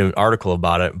can read an article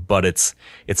about it, but it's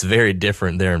very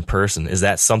different there in person. Is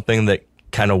that something that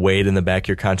kind of weighed in the back of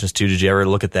your conscience too? Did you ever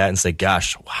look at that and say,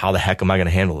 gosh, how the heck am I going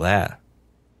to handle that?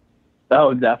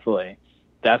 Oh, definitely.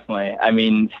 I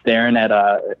mean, staring at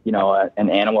an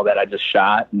animal that I just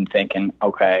shot and thinking,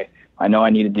 okay, I know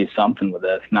I need to do something with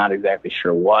this, not exactly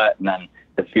sure what. And then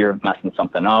the fear of messing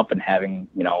something up and having,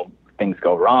 things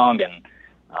go wrong. And,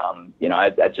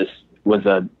 that just was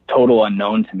a total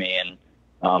unknown to me.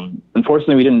 And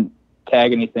unfortunately, we didn't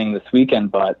tag anything this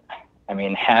weekend, but I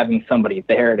mean, having somebody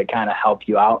there to kind of help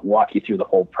you out and walk you through the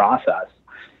whole process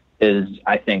is,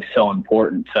 I think, so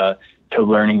important to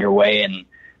learning your way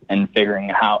and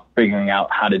figuring out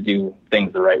how to do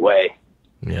things the right way.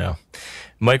 Yeah.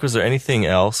 Mike, was there anything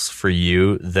else for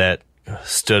you that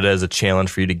stood as a challenge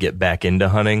for you to get back into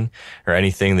hunting, or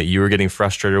anything that you were getting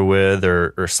frustrated with,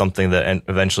 or something that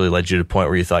eventually led you to the point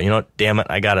where you thought, damn it,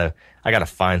 I gotta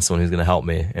find someone who's going to help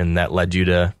me, and that led you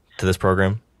to this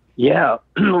program? Yeah.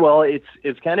 Well,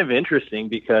 it's kind of interesting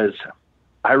because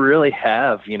I really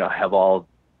have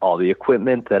all the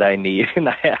equipment that I need, and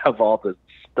I have all the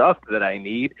stuff that I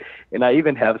need, and I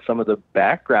even have some of the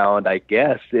background, I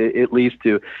guess, at least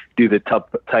to do the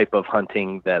type of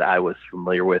hunting that I was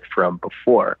familiar with from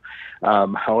before.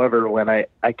 However, when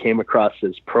I came across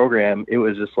this program, it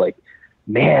was just like,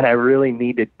 man, I really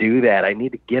need to do that. I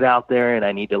need to get out there and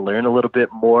I need to learn a little bit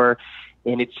more.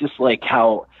 And it's just like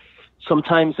how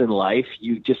sometimes in life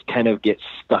you just kind of get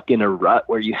stuck in a rut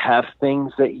where you have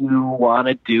things that you want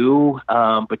to do,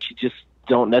 but you just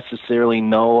don't necessarily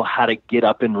know how to get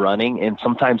up and running. And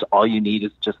sometimes all you need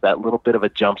is just that little bit of a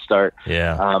jump start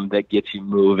that gets you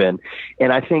moving.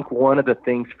 And I think one of the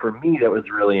things for me that was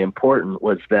really important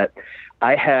was that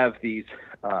I have these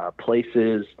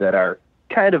places that are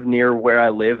kind of near where I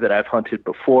live that I've hunted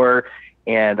before.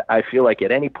 And I feel like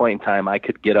at any point in time, I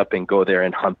could get up and go there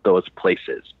and hunt those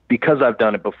places because I've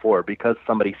done it before, because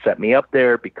somebody set me up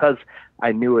there, because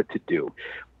I knew what to do.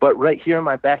 But right here in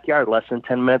my backyard, less than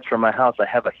 10 minutes from my house, I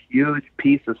have a huge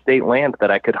piece of state land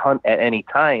that I could hunt at any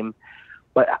time.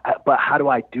 But how do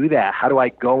I do that? How do I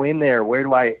go in there? Where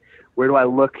do I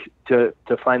look to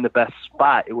find the best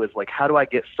spot? It was like, how do I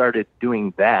get started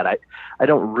doing that? I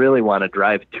don't really want to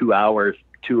drive 2 hours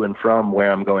to and from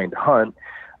where I'm going to hunt.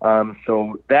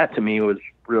 So that to me was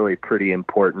really pretty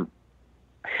important.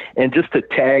 And just to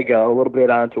tag a little bit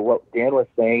onto what Dan was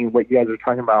saying, what you guys were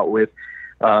talking about with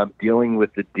dealing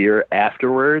with the deer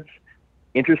afterwards.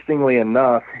 Interestingly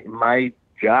enough, my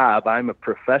job, I'm a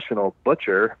professional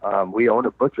butcher. We own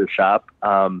a butcher shop.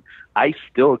 I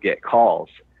still get calls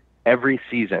every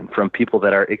season from people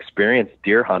that are experienced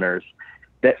deer hunters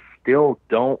that still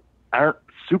don't aren't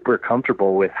super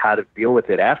comfortable with how to deal with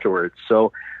it afterwards.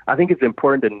 So I think it's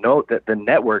important to note that the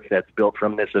network that's built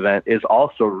from this event is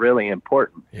also really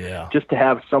important. Yeah. Just to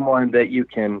have someone that you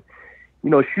can,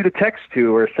 shoot a text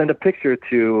to or send a picture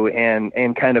to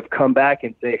and kind of come back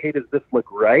and say, hey, does this look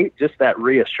right? Just that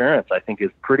reassurance, I think,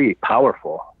 is pretty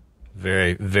powerful.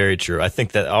 Very, very true. I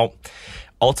think that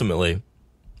ultimately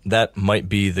that might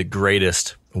be the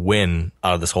greatest win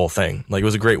out of this whole thing. Like, it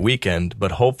was a great weekend,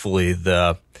 but hopefully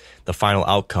the final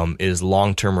outcome is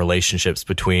long-term relationships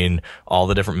between all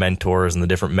the different mentors and the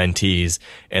different mentees,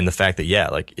 and the fact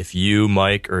that, like if you,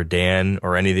 Mike, or Dan,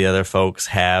 or any of the other folks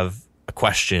have a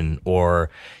question, or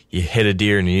you hit a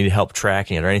deer and you need help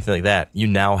tracking it or anything like that, you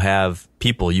now have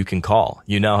people you can call.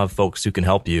 You now have folks who can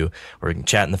help you, or can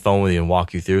chat on the phone with you and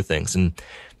walk you through things. And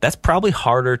that's probably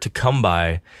harder to come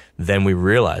by than we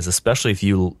realize, especially if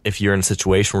you're in a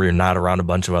situation where you're not around a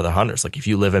bunch of other hunters. Like if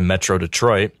you live in Metro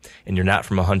Detroit and you're not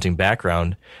from a hunting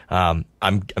background, I'm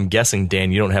guessing,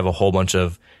 Dan, you don't have a whole bunch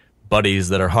of buddies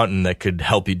that are hunting that could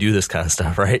help you do this kind of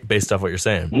stuff, right? Based off what you're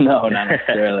saying. No, not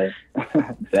necessarily.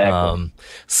 Exactly.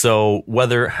 So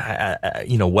whether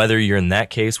you're in that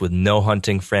case with no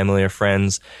hunting family or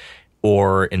friends,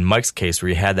 or in Mike's case where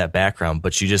you had that background,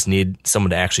 but you just need someone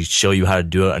to actually show you how to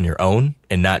do it on your own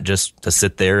and not just to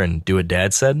sit there and do what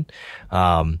Dad said,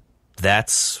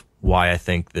 that's why I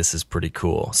think this is pretty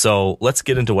cool. So let's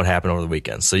get into what happened over the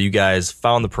weekend. So you guys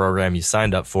found the program, you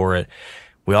signed up for it.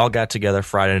 We all got together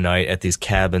Friday night at these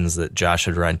cabins that Josh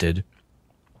had rented.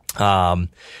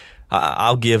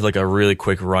 I'll give like a really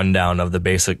quick rundown of the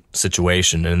basic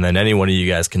situation, and then any one of you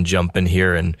guys can jump in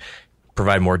here and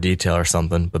provide more detail or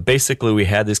something. But basically, we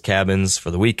had these cabins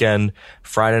for the weekend.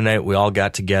 Friday night, we all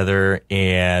got together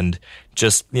and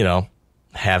just,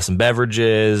 have some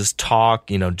beverages, talk,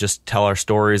 just tell our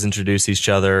stories, introduce each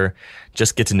other,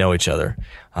 just get to know each other.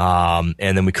 And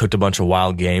then we cooked a bunch of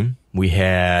wild game. We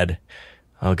had,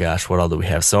 oh gosh, what all did we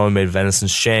have? Someone made venison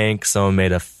shank. Someone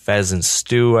made a pheasant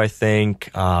stew, I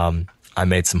think. I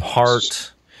made some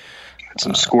heart.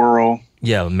 Some squirrel.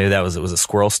 Yeah, maybe was it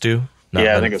squirrel stew?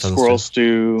 I think a squirrel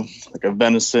stew, like a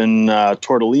venison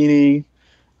tortellini,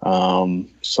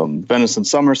 some venison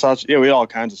summer sausage. Yeah, we had all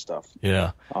kinds of stuff.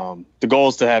 Yeah. The goal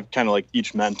is to have kind of like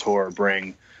each mentor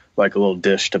bring like a little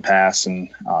dish to pass, and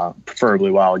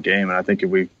preferably wild game. And I think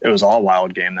it was all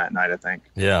wild game that night, I think.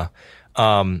 Yeah.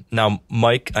 Now,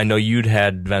 Mike, I know you'd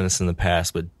had venison in the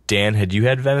past, but Dan, had you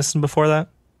had venison before that?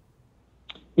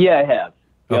 Yeah, I have.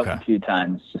 Okay. A few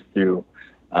times, just through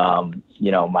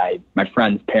my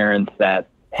friend's parents that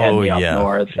had me up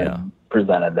north and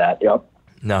presented that. Yep.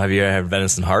 Now, have you ever had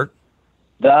venison heart?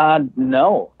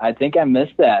 No, I think I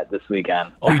missed that this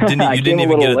weekend. Oh, you didn't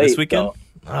even get it this weekend? So.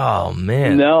 Oh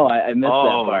man. No, I missed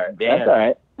that part. Damn. That's all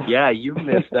right. Yeah, you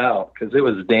missed out because it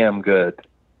was damn good.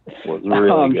 It was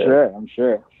really good. I'm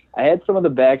sure. I had some of the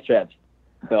backstraps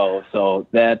though, so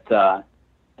that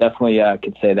definitely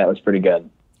could say that was pretty good.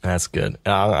 That's good.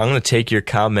 I'm going to take your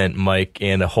comment, Mike,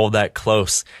 and hold that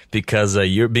close because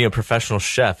you're being a professional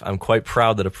chef. I'm quite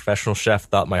proud that a professional chef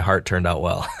thought my heart turned out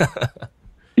well.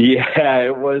 Yeah,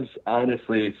 it was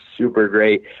honestly super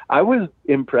great. I was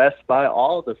impressed by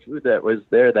all the food that was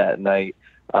there that night.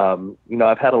 I've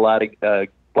had a lot of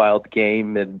wild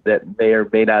game, and that may or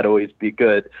may not always be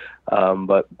good,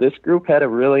 but this group had a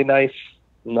really nice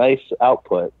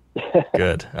output.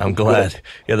 Good. I'm glad.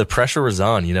 Yeah, the pressure was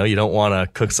on. You don't want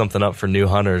to cook something up for new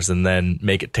hunters and then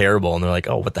make it terrible, and they're like,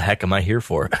 "Oh, what the heck am I here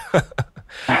for?"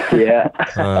 Yeah,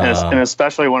 and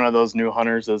especially one of those new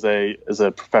hunters is a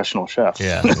professional chef.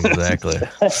 Yeah, exactly.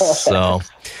 So,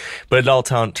 but it all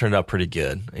turned out pretty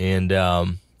good, and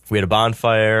we had a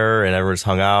bonfire, and everyone's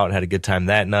hung out, had a good time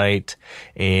that night,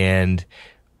 and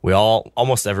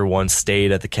almost everyone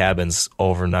stayed at the cabins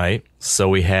overnight. So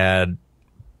we had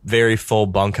very full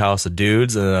bunkhouse of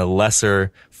dudes and a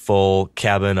lesser full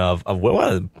cabin of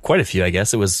quite a few, I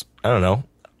guess. It was, I don't know.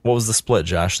 What was the split,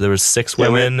 Josh? There was 6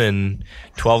 women and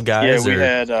 12 guys? Yeah, we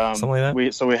had something like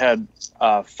that? We had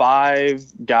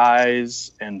 5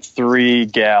 guys and 3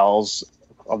 gals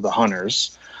of the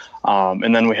hunters.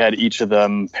 And then we had each of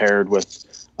them paired with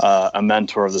a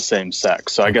mentor of the same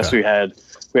sex. So I guess we had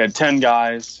 10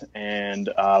 guys and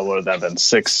what would that have been?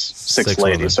 Six ladies.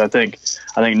 Women. So I think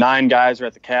 9 guys were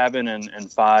at the cabin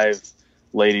and 5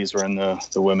 ladies were in the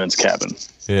women's cabin.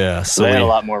 Yeah, so they had a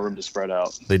lot more room to spread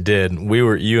out. They did.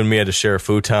 You and me had to share a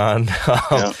futon.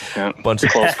 Bunch of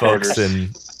close folks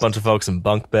and bunch of folks in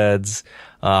bunk beds.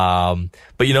 But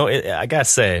I gotta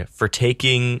say, for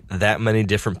taking that many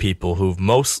different people who've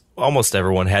almost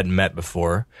everyone hadn't met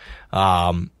before,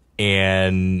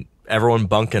 and everyone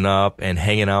bunking up and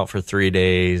hanging out for 3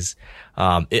 days.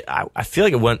 I feel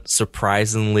like it went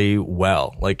surprisingly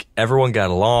well. Like everyone got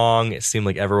along. It seemed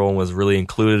like everyone was really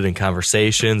included in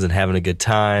conversations and having a good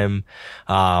time.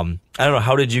 I don't know.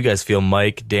 How did you guys feel,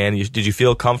 Mike, Dan? Did you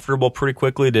feel comfortable pretty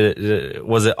quickly?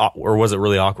 Was it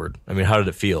really awkward? I mean, how did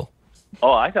it feel?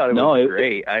 Oh, I thought it was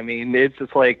great. I mean, it's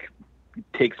just like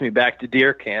takes me back to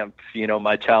deer camp,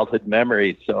 my childhood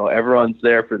memories. So everyone's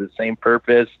there for the same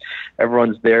purpose.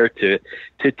 Everyone's there to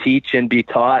teach and be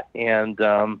taught. And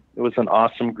it was an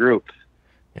awesome group.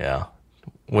 Yeah.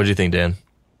 What did you think, Dan?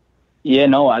 Yeah,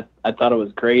 no, I thought it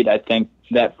was great. I think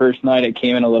that first night it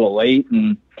came in a little late,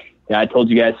 and I told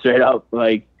you guys straight up,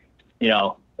 like,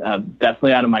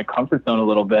 definitely out of my comfort zone a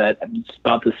little bit. I'm just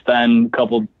about to spend a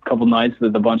couple nights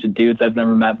with a bunch of dudes I've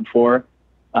never met before.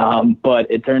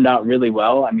 But it turned out really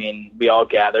well. I mean, we all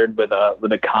gathered with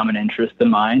a common interest in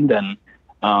mind. And,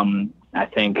 I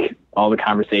think all the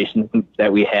conversations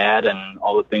that we had and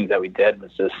all the things that we did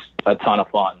was just a ton of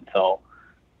fun. So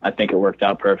I think it worked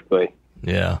out perfectly.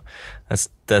 Yeah, that's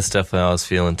definitely how I was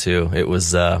feeling too. It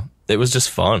was just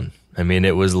fun. I mean,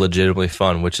 it was legitimately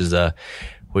fun, which is a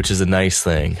nice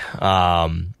thing.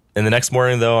 And the next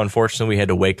morning, though, unfortunately, we had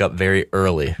to wake up very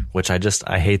early, which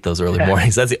I hate those early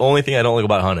mornings. That's the only thing I don't like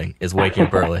about hunting is waking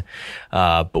up early.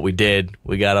 But we did.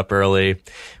 We got up early.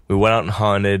 We went out and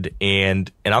hunted,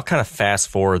 and I'll kind of fast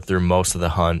forward through most of the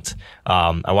hunt.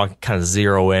 I want to kind of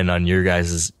zero in on your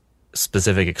guys'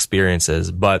 specific experiences,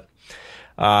 but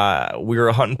we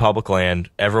were hunting public land.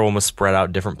 Everyone was spread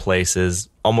out different places.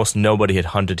 Almost nobody had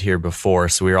hunted here before,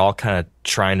 so we were all kind of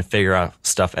trying to figure out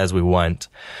stuff as we went.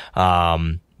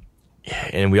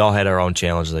 And we all had our own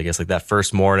challenges, I guess. Like that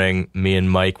first morning, me and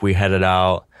Mike, we headed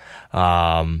out,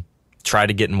 tried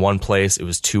to get in one place. It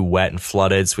was too wet and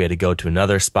flooded, so we had to go to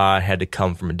another spot, had to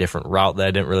come from a different route that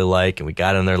I didn't really like, and we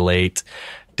got in there late,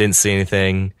 didn't see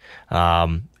anything.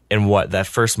 And that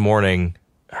first morning,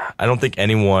 I don't think did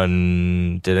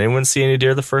anyone see any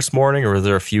deer the first morning, or were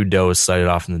there a few does sighted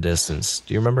off in the distance?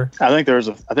 Do you remember? I think there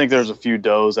was a few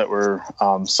does that were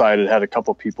sighted. Had a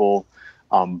couple people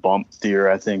bump deer,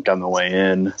 I think, on the way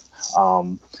in.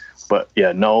 But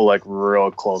yeah, no like real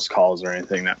close calls or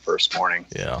anything that first morning.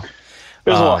 Yeah. It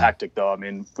was a little hectic though. I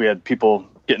mean, we had people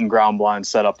getting ground blinds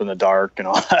set up in the dark and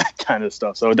all that kind of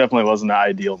stuff. So it definitely wasn't an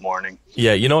ideal morning.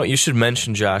 Yeah. You know what you should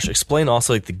mention, Josh? Explain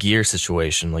also like the gear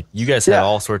situation. Like you guys had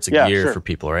all sorts of gear for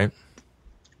people, right?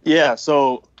 Yeah.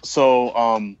 So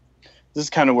this is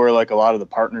kind of where like a lot of the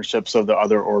partnerships of the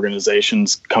other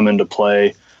organizations come into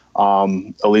play.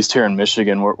 At least here in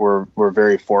Michigan, we're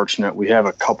very fortunate. We have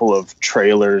a couple of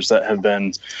trailers that have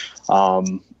been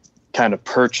kind of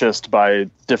purchased by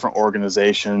different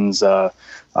organizations,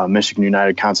 Michigan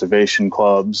United Conservation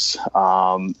Clubs,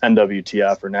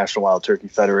 NWTF or National Wild Turkey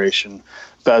Federation,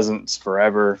 Pheasants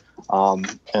Forever,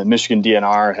 and Michigan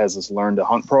DNR has this Learn to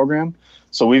Hunt program.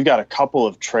 So we've got a couple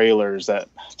of trailers that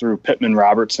through Pittman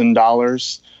Robertson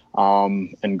dollars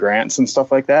and grants and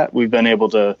stuff like that, we've been able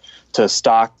to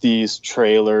stock these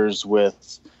trailers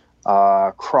with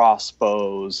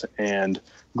crossbows and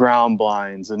ground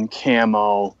blinds and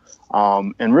camo,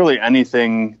 and really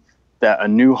anything that a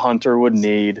new hunter would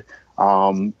need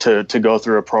to go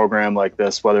through a program like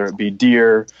this, whether it be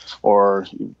deer or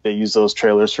they use those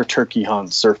trailers for turkey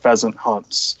hunts or pheasant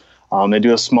hunts. They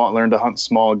do learn to hunt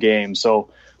small game. So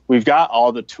we've got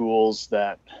all the tools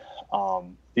that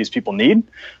these people need.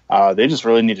 They just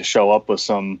really need to show up with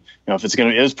some, if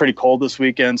it was pretty cold this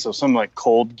weekend, so some like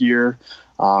cold gear,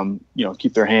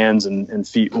 keep their hands and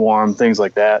feet warm, things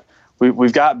like that.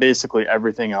 We've got basically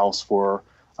everything else for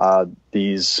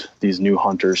these new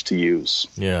hunters to use.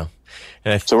 Yeah.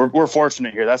 So we're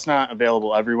fortunate here. That's not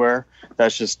available everywhere.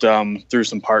 That's just through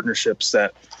some partnerships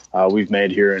that we've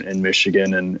made here in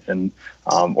Michigan and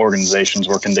organizations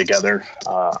working together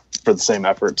for the same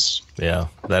efforts. Yeah,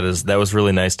 that was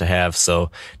really nice to have.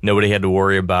 So nobody had to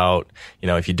worry about,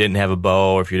 if you didn't have a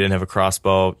bow or if you didn't have a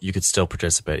crossbow, you could still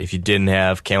participate. If you didn't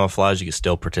have camouflage, you could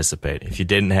still participate. If you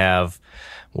didn't have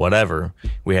whatever,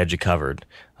 we had you covered.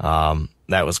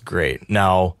 That was great.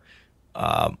 Now,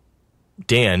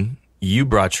 Dan, you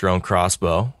brought your own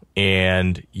crossbow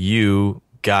and you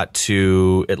got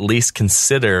to at least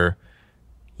consider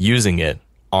using it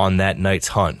on that night's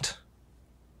hunt.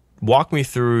 Walk me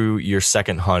through your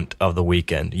second hunt of the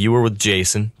weekend. You were with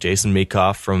Jason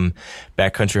Meekoff from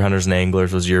Backcountry Hunters and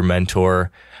Anglers was your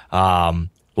mentor.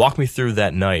 Walk me through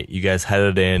that night. You guys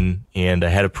headed in and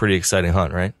had a pretty exciting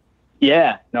hunt, right?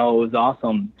 Yeah, no, it was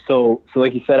awesome. So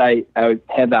like you said, I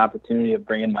had the opportunity of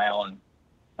bringing my own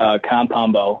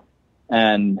compound bow,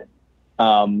 and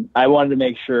I wanted to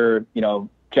make sure,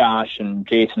 Josh and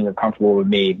Jason were comfortable with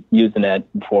me using it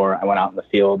before I went out in the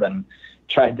field and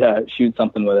tried to shoot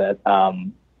something with it.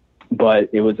 But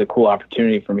it was a cool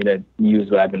opportunity for me to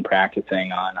use what I've been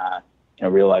practicing on a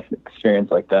real life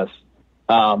experience like this.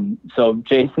 So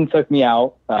Jason took me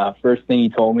out. First thing he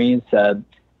told me, he said,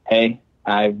 "Hey,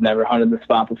 I've never hunted this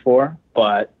spot before,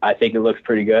 but I think it looks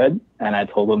pretty good." And I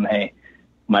told him, "Hey,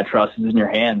 my trust is in your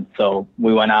hands." So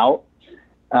we went out,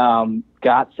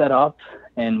 got set up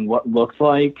in what looked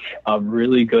like a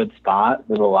really good spot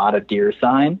with a lot of deer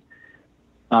sign.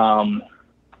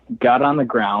 Got on the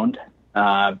ground.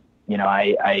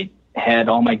 I had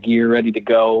all my gear ready to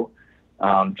go.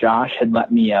 Josh had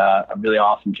lent me a really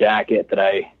awesome jacket that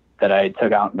I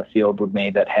took out in the field with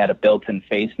me that had a built-in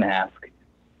face mask.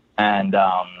 And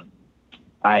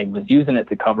I was using it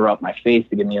to cover up my face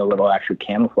to give me a little extra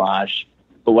camouflage.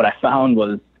 But what I found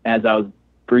was as I was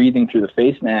breathing through the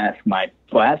face mask, my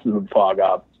glasses would fog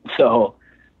up. So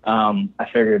I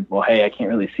figured, well, hey, I can't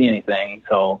really see anything,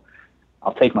 so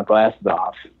I'll take my glasses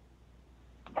off.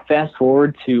 Fast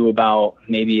forward to about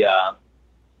maybe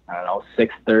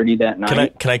 6:30 that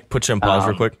night. Can I put you on pause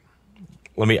real quick?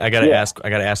 I gotta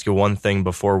ask you one thing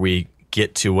before we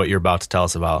get to what you're about to tell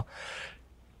us about.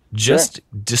 Just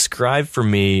describe for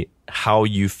me how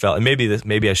you felt. And maybe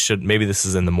this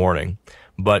is in the morning,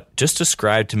 but just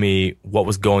describe to me what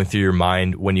was going through your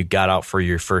mind when you got out for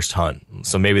your first hunt.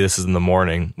 So maybe this is in the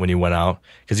morning when you went out,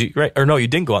 you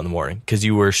didn't go out in the morning because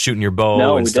you were shooting your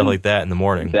bow and stuff like that in the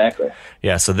morning. Exactly.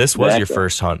 Yeah. So this was your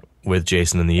first hunt with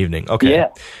Jason in the evening. Okay. Yeah.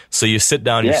 So you sit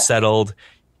down, you're settled,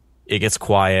 it gets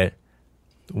quiet.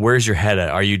 Where's your head at?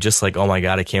 Are you just like, oh my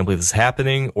God, I can't believe this is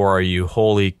happening? Or are you,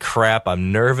 holy crap,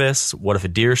 I'm nervous? What if a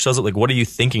deer shows up? Like, what are you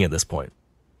thinking at this point?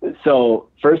 So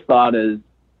first thought is,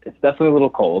 it's definitely a little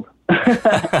cold.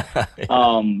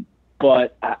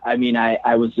 But I mean,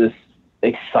 I was just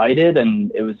excited,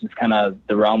 and it was just kind of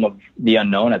the realm of the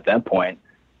unknown at that point.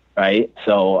 Right.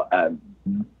 So,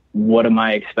 what am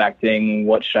I expecting?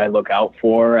 What should I look out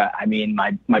for? I mean,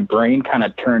 my brain kind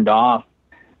of turned off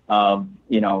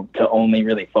to only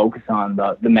really focus on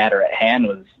the matter at hand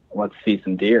was, let's see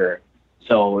some deer.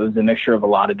 So it was a mixture of a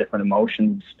lot of different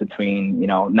emotions between,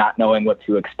 not knowing what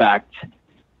to expect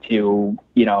to,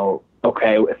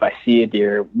 okay, if I see a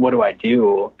deer, what do I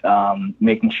do?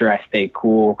 Making sure I stay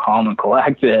cool, calm, and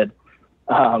collected.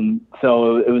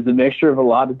 So it was a mixture of a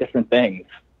lot of different things.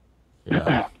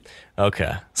 Yeah.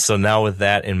 Okay. So now with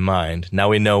that in mind, now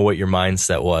we know what your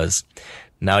mindset was.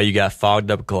 Now you got fogged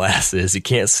up glasses. You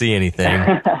can't see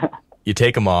anything. You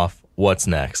take them off. What's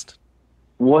next?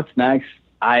 What's next?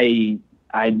 I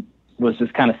was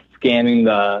just kind of scanning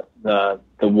the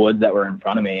woods that were in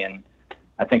front of me, and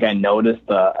I think I noticed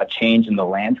a change in the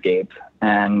landscape,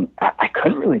 and I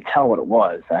couldn't really tell what it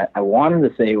was. I wanted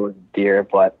to say it was deer,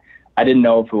 but I didn't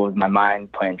know if it was my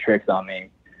mind playing tricks on me.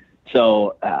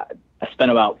 So I spent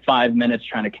about 5 minutes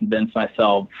trying to convince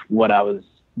myself what I was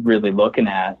really looking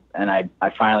at, and I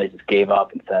finally just gave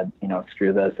up and said,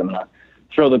 screw this. I'm gonna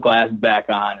throw the glasses back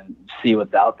on and see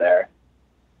what's out there.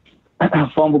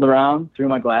 Fumbled around, threw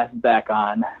my glasses back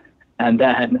on, and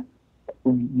then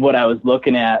what I was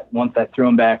looking at once I threw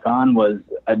them back on was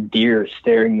a deer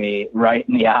staring me right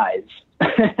in the eyes.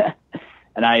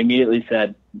 And I immediately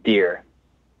said, deer.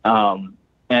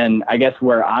 And I guess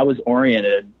where I was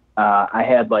oriented, I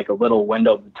had like a little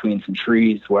window between some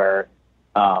trees where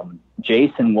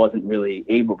Jason wasn't really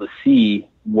able to see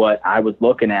what I was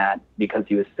looking at because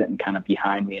he was sitting kind of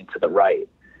behind me and to the right.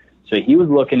 So he was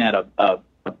looking at a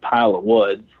pile of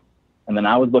woods, and then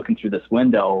I was looking through this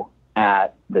window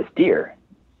at this deer.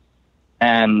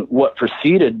 And what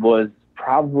proceeded was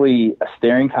probably a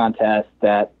staring contest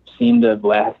that seemed to have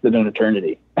lasted an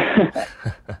eternity.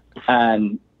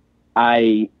 And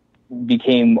I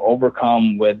became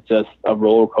overcome with just a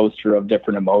roller coaster of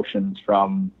different emotions,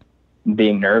 from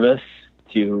being nervous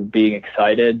to being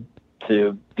excited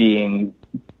to being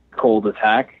cold as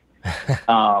heck.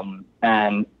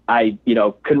 And I,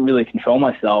 couldn't really control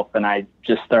myself, and I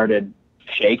just started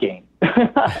shaking.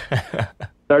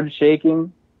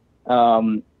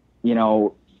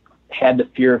 Had the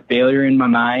fear of failure in my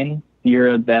mind,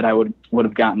 fear that I would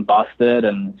have gotten busted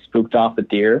and spooked off the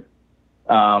deer.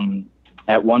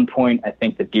 At one point, I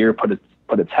think the deer put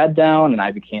its head down, and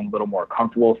I became a little more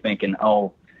comfortable, thinking,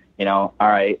 all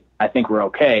right, I think we're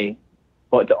okay.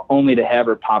 But only to have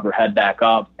her pop her head back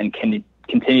up and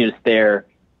continue to stare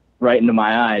right into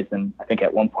my eyes. And I think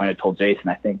at one point I told Jason,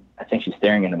 I think she's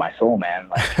staring into my soul, man.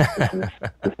 Like,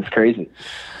 this is crazy.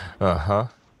 Uh-huh.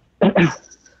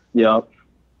 Yep.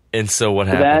 And so what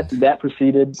happened? That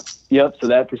proceeded. Yep. So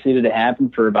that proceeded to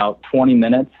happen for about 20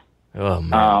 minutes. Oh,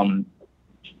 man.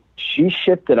 she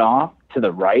shifted off to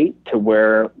the right to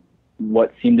where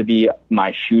what seemed to be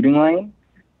my shooting lane.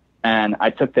 And I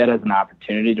took that as an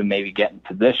opportunity to maybe get in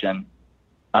position.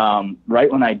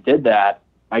 Right when I did that,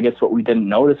 I guess what we didn't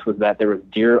notice was that there was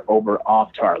deer over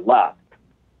off to our left.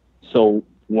 So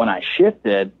when I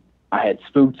shifted, I had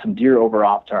spooked some deer over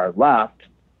off to our left,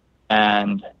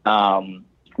 and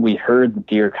we heard the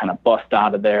deer kind of bust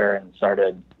out of there and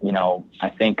started, I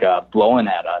think blowing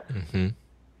at us.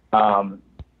 Mm-hmm.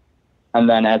 And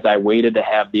then as I waited to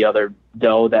have the other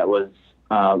doe that was,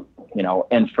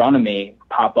 in front of me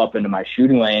pop up into my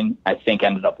shooting lane, I think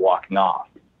ended up walking off.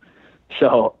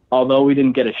 So although we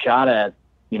didn't get a shot at,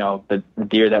 the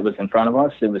deer that was in front of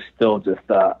us, it was still just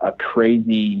a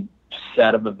crazy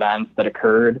set of events that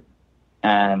occurred,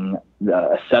 and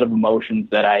a set of emotions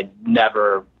that I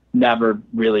never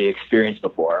really experienced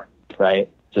before, right?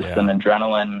 Just an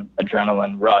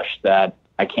adrenaline rush that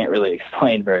I can't really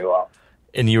explain very well.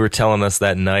 And you were telling us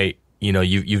that night,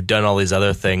 you've done all these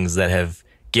other things that have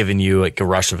given you like a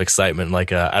rush of excitement.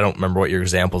 Like, I don't remember what your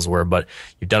examples were, but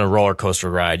you've done a roller coaster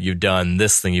ride, you've done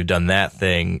this thing, you've done that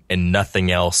thing, and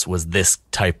nothing else was this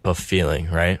type of feeling,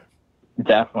 right?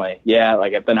 Definitely. Yeah.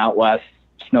 Like, I've been out west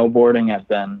snowboarding. I've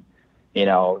been,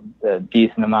 a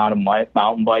decent amount of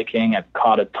mountain biking. I've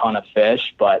caught a ton of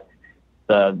fish, but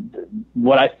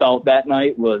what I felt that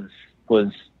night was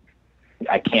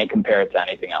I can't compare it to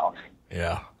anything else.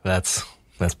 Yeah. That's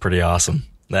pretty awesome.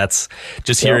 That's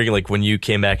just hearing, like, when you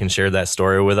came back and shared that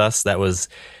story with us, that was,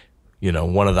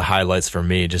 one of the highlights for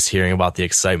me, just hearing about the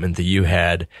excitement that you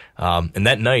had. And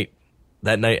that night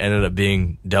ended up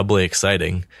being doubly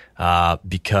exciting,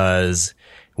 because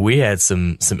we had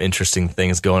some interesting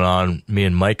things going on, me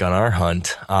and Mike, on our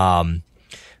hunt.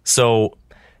 So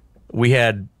we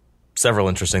had several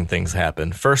interesting things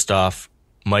happen. First off,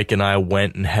 Mike and I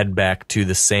went and head back to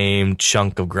the same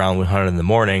chunk of ground we hunted in the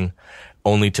morning,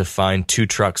 only to find 2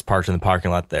 trucks parked in the parking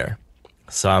lot there.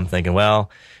 So I'm thinking, well,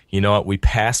 you know what? We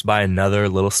passed by another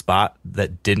little spot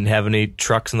that didn't have any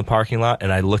trucks in the parking lot,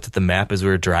 and I looked at the map as we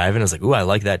were driving. I was like, ooh, I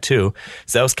like that too.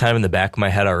 So that was kind of in the back of my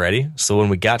head already. So when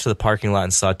we got to the parking lot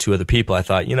and saw 2 other people, I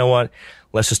thought, you know what?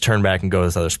 Let's just turn back and go to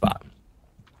this other spot.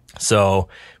 So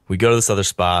we go to this other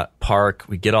spot, park,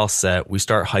 we get all set, we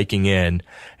start hiking in,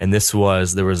 and there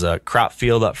was a crop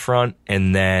field up front,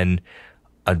 and then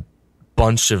a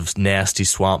bunch of nasty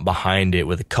swamp behind it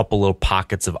with a couple little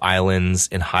pockets of islands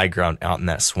and high ground out in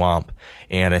that swamp.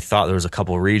 And I thought there was a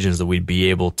couple of regions that we'd be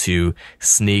able to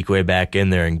sneak way back in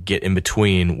there and get in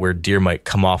between where deer might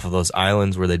come off of those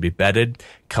islands where they'd be bedded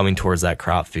coming towards that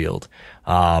crop field.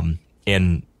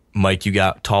 And Mike, you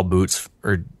got tall boots,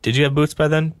 or did you have boots by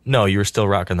then? No, you were still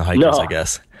rocking the hikers, I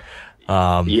guess.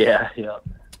 Yeah.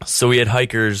 So we had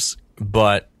hikers,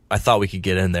 but I thought we could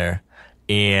get in there,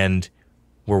 and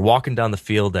we're walking down the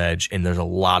field edge, and there's a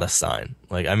lot of sign.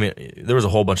 Like, I mean, there was a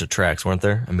whole bunch of tracks, weren't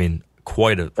there? I mean,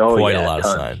 quite a lot of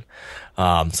sign. So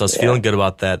I was feeling good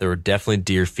about that. There were definitely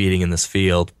deer feeding in this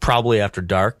field, probably after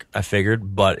dark, I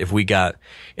figured. But if we got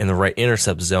in the right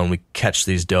intercept zone, we catch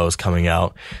these does coming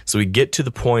out. So we get to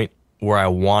the point where I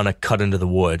want to cut into the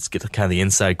woods, get to kind of the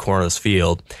inside corner of this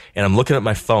field. And I'm looking at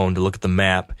my phone to look at the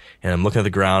map, and I'm looking at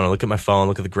the ground. I look at my phone,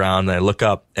 look at the ground, and I look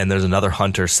up, and there's another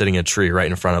hunter sitting in a tree right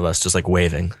in front of us, just like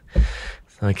waving. I'm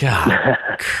like,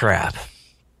 crap.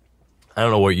 I don't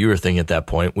know what you were thinking at that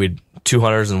point. We had 2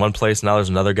 hunters in one place. Now there's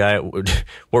another guy. What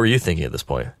were you thinking at this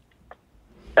point?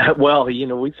 Well,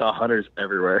 we saw hunters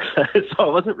everywhere, so I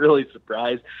wasn't really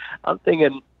surprised. I'm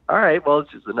thinking, all right, well,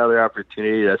 it's just another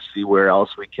opportunity to see where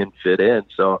else we can fit in.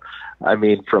 So, I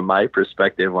mean, from my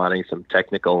perspective, wanting some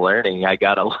technical learning, I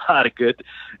got a lot of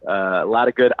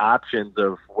good options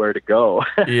of where to go.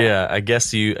 Yeah, I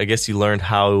guess you learned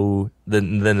how the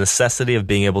necessity of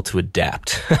being able to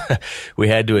adapt. We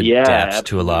had to adapt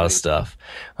to a lot of stuff.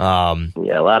 A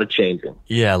lot of changing.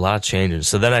 Yeah, a lot of changing.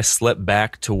 So then I slipped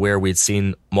back to where we'd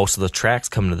seen most of the tracks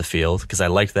come to the field, because I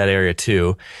liked that area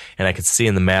too, and I could see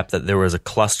in the map that there was a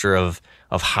cluster of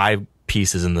high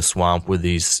pieces in the swamp with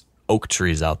these oak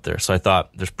trees out there. So I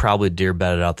thought there's probably deer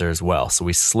bedded out there as well. So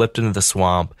we slipped into the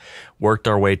swamp, worked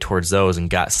our way towards those, and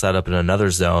got set up in another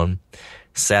zone,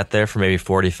 sat there for maybe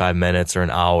 45 minutes or an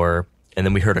hour, and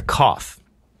then we heard a cough.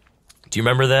 Do you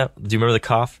remember that? Do you remember the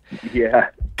cough? Yeah.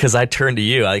 Because I turned to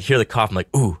you, I hear the cough, I'm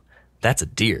like, ooh, that's a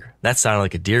deer. That sounded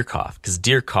like a deer cough, because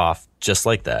deer cough just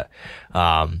like that.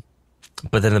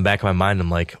 But then in the back of my mind,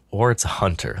 I'm like, or it's a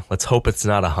hunter. Let's hope it's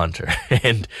not a hunter.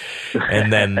 and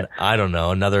then, I don't know,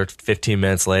 another 15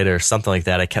 minutes later, something like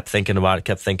that, I kept thinking about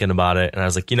it. And I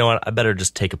was like, you know what? I better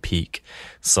just take a peek.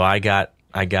 So I got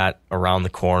around the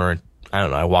corner, and I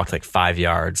don't know, I walked like 5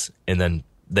 yards and then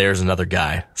there's another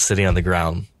guy sitting on the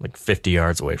ground like 50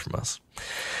 yards away from us.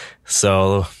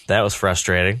 So that was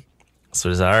frustrating. So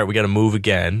I was all right, we got to move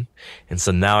again. And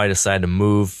so now I decided to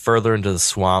move further into the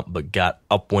swamp, but got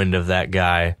upwind of that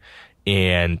guy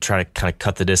and try to kind of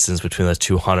cut the distance between those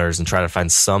two hunters and try to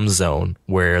find some zone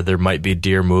where there might be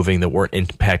deer moving that weren't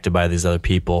impacted by these other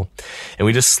people. And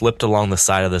we just slipped along the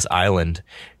side of this island,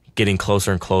 getting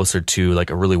closer and closer to like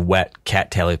a really wet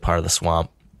cattail part of the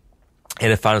swamp.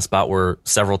 And I found a spot where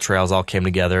several trails all came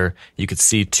together. You could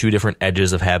see two different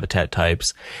edges of habitat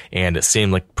types, and it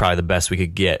seemed like probably the best we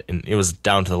could get. And it was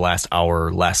down to the last hour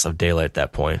or less of daylight at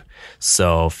that point.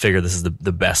 So figured this is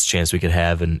the best chance we could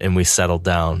have, and we settled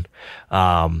down.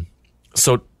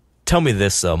 So tell me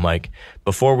this, though, Mike.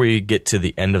 Before we get to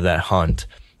the end of that hunt,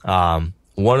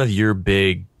 one of your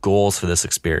big goals for this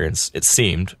experience, it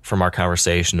seemed, from our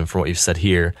conversation and from what you've said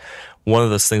here, one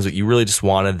of those things that you really just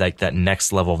wanted, like that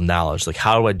next level of knowledge. Like,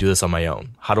 how do I do this on my own?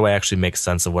 How do I actually make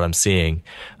sense of what I'm seeing?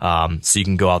 So you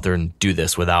can go out there and do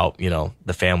this without,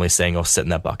 the family saying, oh, sit in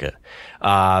that bucket.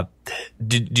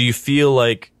 Do you feel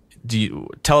like,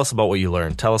 tell us about what you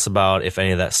learned. Tell us about if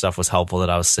any of that stuff was helpful that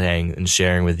I was saying and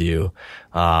sharing with you.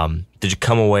 Did you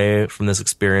come away from this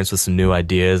experience with some new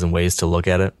ideas and ways to look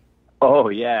at it? Oh,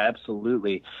 yeah,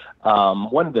 absolutely.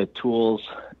 One of the tools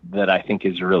that I think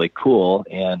is really cool,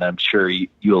 and I'm sure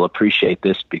you'll appreciate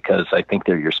this because I think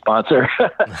they're your sponsor,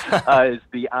 is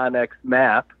the onX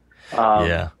map.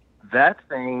 That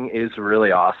thing is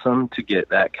really awesome to get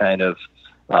that kind of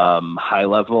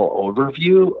high-level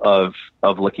overview of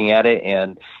looking at it.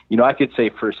 And, I could say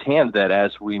firsthand that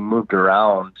as we moved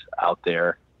around out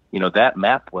there, that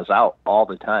map was out all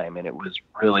the time, and it was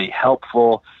really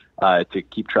helpful to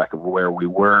keep track of where we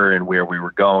were and where we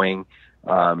were going.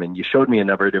 And you showed me a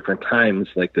number of different times,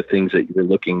 like the things that you were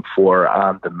looking for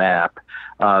on the map.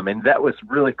 And that was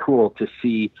really cool to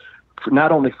see,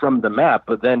 not only from the map,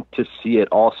 but then to see it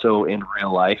also in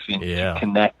real life and to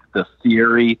connect the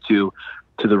theory to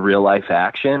the real life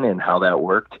action and how that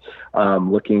worked.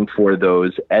 Looking for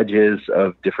those edges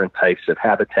of different types of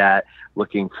habitat,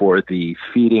 looking for the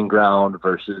feeding ground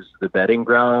versus the bedding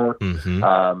ground,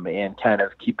 and kind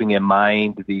of keeping in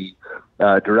mind the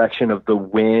direction of the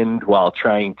wind while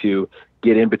trying to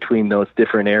get in between those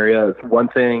different areas. One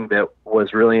thing that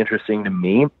was really interesting to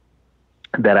me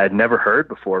that I'd never heard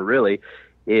before really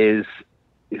is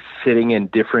sitting in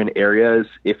different areas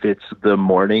if it's the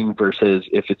morning versus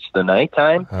if it's the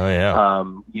nighttime. Oh, yeah.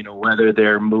 Whether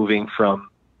they're moving from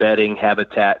bedding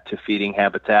habitat to feeding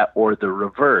habitat or the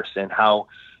reverse, and how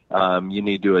you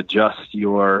need to adjust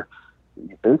your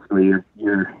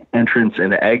entrance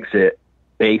and exit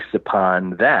based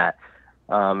upon that.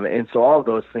 And so all of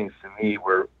those things to me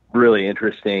were really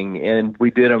interesting, and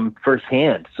we did them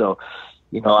firsthand. So,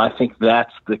 I think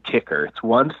that's the kicker. It's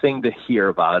one thing to hear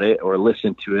about it or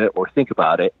listen to it or think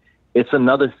about it. It's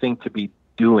another thing to be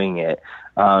doing it.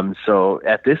 So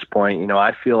at this point,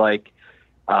 I feel like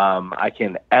I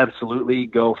can absolutely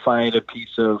go find a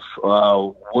piece of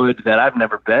wood that I've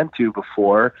never been to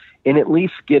before and at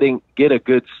least get a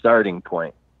good starting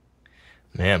point.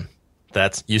 Man,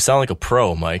 you sound like a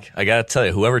pro, Mike. I got to tell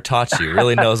you, whoever taught you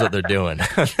really knows what they're doing.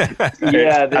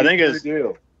 Yeah, they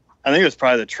do. I think it was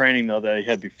probably the training, though, that he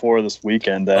had before this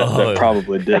weekend that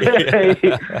probably did it.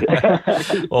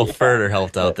 Well, Furter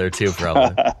helped out there, too,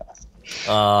 probably.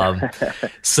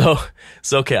 So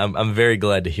okay, I'm very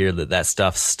glad to hear that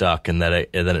stuff stuck and that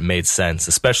it made sense.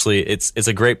 Especially, it's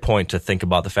a great point to think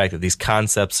about the fact that these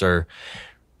concepts are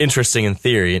interesting in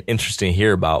theory and interesting to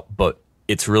hear about, but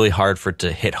it's really hard for it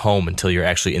to hit home until you're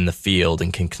actually in the field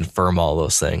and can confirm all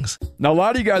those things. Now, a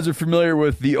lot of you guys are familiar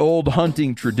with the old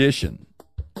hunting tradition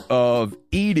of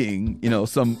eating,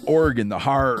 some organ, the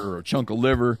heart or a chunk of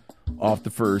liver off the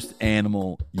first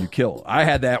animal you kill. I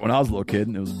had that when I was a little kid,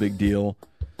 and it was a big deal.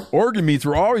 Organ meats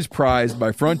were always prized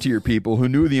by frontier people who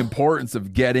knew the importance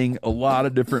of getting a lot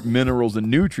of different minerals and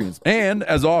nutrients. And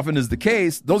as often is the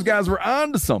case, those guys were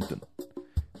onto something,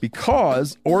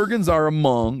 because organs are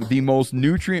among the most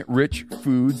nutrient-rich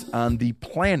foods on the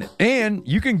planet. And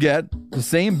you can get the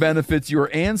same benefits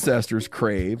your ancestors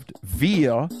craved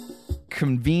via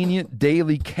convenient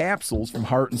daily capsules from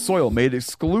Heart and Soil, made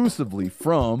exclusively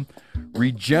from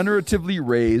regeneratively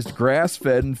raised,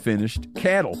 grass-fed, and finished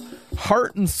cattle.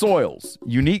 Heart and Soil's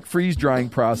unique freeze-drying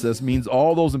process means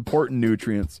all those important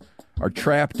nutrients are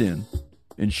trapped in,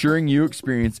 ensuring you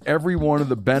experience every one of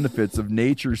the benefits of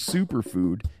nature's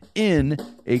superfood in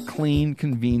a clean,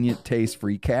 convenient,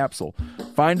 taste-free capsule.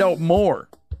 Find out more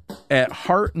at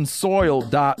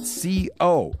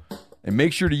heartandsoil.co. And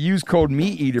make sure to use code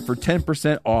MeatEater for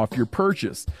 10% off your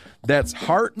purchase. That's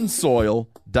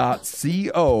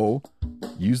heartandsoil.co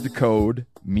Use the code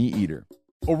MeatEater.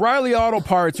 O'Reilly Auto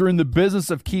Parts are in the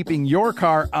business of keeping your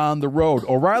car on the road.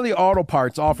 O'Reilly Auto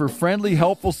Parts offer friendly,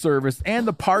 helpful service and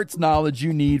the parts knowledge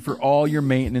you need for all your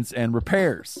maintenance and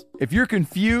repairs. If you're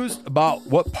confused about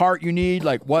what part you need,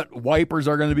 like what wipers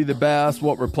are going to be the best,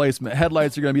 what replacement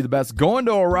headlights are going to be the best, go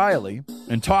into O'Reilly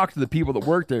and talk to the people that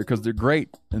work there because they're great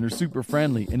and they're super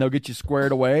friendly and they'll get you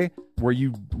squared away where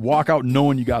you walk out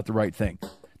knowing you got the right thing.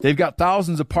 They've got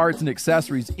thousands of parts and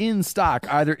accessories in stock,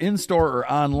 either in-store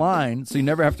or online, so you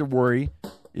never have to worry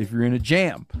if you're in a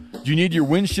jam. Do you need your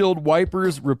windshield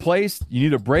wipers replaced? You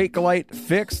need a brake light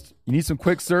fixed? You need some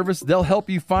quick service? They'll help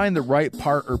you find the right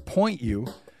part or point you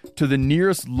to the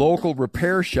nearest local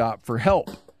repair shop for help.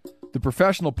 The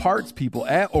professional parts people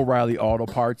at O'Reilly Auto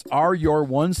Parts are your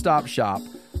one-stop shop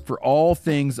for all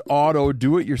things auto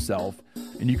do-it-yourself,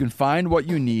 and you can find what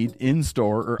you need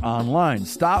in-store or online.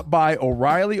 Stop by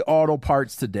O'Reilly Auto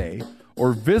Parts today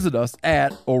or visit us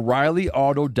at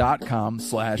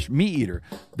O'ReillyAuto.com/MeatEater.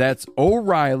 That's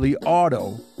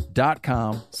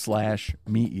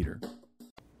O'ReillyAuto.com/MeatEater.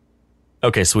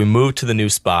 Okay, so we moved to the new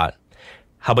spot.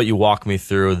 How about you walk me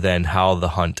through then how the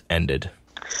hunt ended?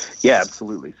 Yeah,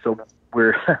 absolutely. So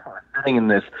we're sitting in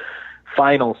this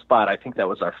final spot. I think that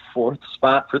was our fourth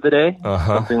spot for the day.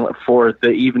 Something like for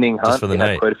the evening hunt. Just for the night.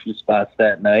 Had quite a few spots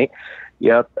that night.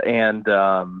 Yep. And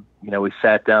we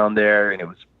sat down there, and it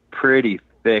was pretty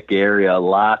thick area,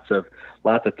 lots of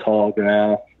tall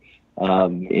grass,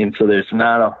 and so there's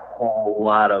not a whole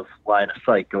lot of line of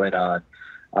sight going on.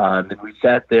 And we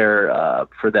sat there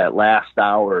for that last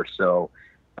hour or so,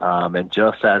 and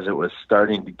just as it was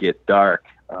starting to get dark,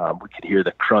 we could hear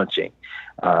the crunching.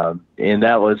 And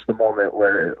that was the moment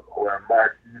where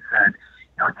Mark said,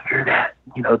 "Did you hear that?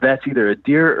 That's either a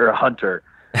deer or a hunter."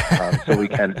 So we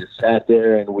kind of just sat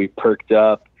there and we perked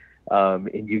up.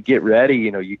 And you get ready,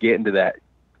 you get into that.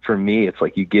 For me, it's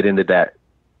like you get into that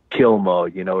kill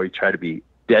mode, where you try to be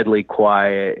deadly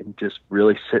quiet and just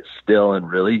really sit still and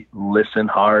really listen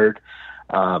hard.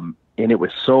 And it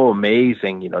was so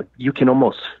amazing. You can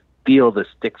almost feel the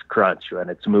sticks crunch when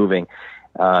it's moving.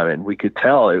 And we could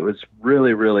tell it was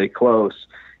really, really close.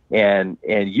 And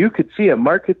you could see it.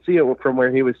 Mark could see it from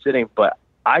where he was sitting, but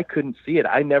I couldn't see it.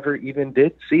 I never even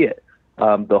did see it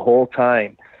the whole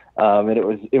time. And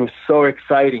it was so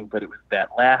exciting, but it was that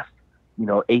last,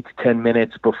 8 to 10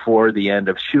 minutes before the end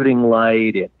of shooting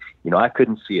light. And, I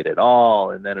couldn't see it at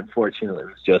all. And then unfortunately it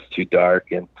was just too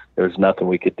dark and there was nothing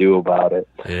we could do about it.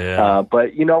 Yeah.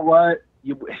 But you know what?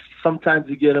 Sometimes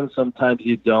you get them, sometimes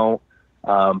you don't.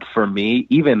 For me,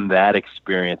 even that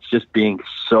experience, just being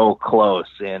so close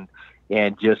and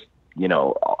just,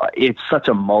 it's such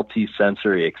a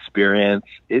multi-sensory experience.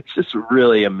 It's just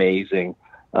really amazing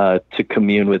to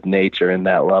commune with nature in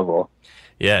that level.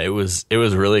 Yeah, it was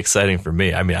really exciting for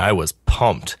me. I mean, I was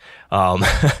pumped.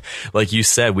 Like you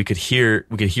said, we could hear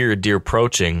a deer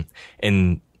approaching,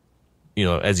 and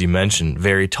as you mentioned,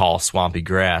 very tall, swampy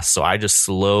grass. So I just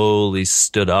slowly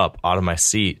stood up out of my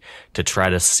seat to try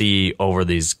to see over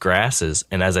these grasses.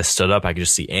 And as I stood up, I could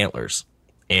just see antlers.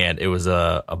 And it was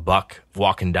a buck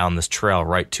walking down this trail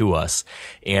right to us.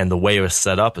 And the way it was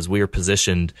set up is we were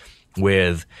positioned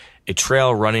with a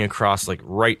trail running across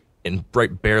right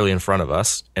barely in front of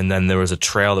us. And then there was a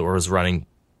trail that was running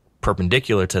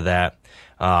perpendicular to that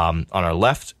on our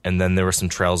left, and then there were some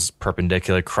trails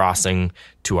perpendicular crossing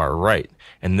to our right.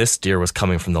 And this deer was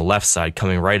coming from the left side,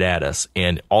 coming right at us.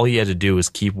 And all he had to do was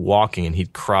keep walking, and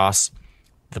he'd cross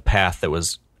the path that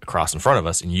was across in front of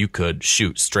us, and you could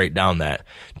shoot straight down that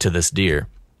to this deer.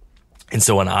 And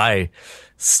so when I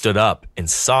stood up and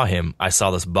saw him, I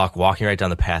saw this buck walking right down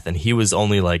the path, and he was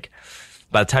only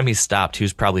by the time he stopped, he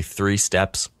was probably 3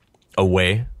 steps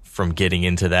away from getting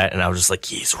into that. And I was just like,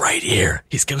 he's right here.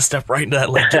 He's going to step right into that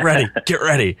lane. Get ready. Get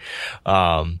ready.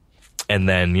 And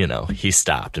then, he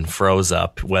stopped and froze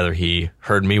up, whether he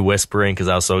heard me whispering because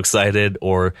I was so excited,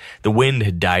 or the wind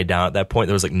had died down at that point.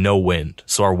 There was no wind.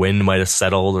 So our wind might have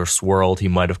settled or swirled. He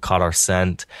might have caught our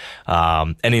scent.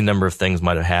 Any number of things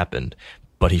might have happened,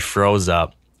 but he froze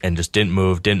up and just didn't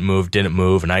move.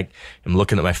 And I am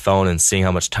looking at my phone and seeing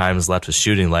how much time is left with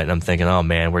shooting light. And I'm thinking, oh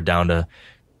man, we're down to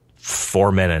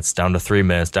 4 minutes, down to 3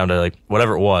 minutes, down to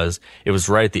whatever it was. It was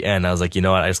right at the end. I was like, you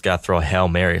know what? I just got to throw a Hail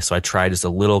Mary. So I tried just a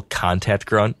little contact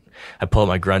grunt. I pulled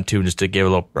up my grunt tube just to give a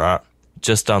little,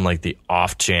 just on the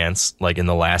off chance, in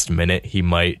the last minute, he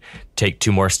might take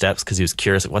 2 more steps because he was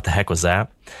curious, what the heck was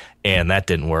that? And that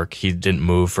didn't work. He didn't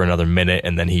move for another minute,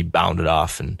 and then he bounded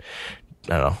off and,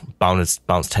 I don't know,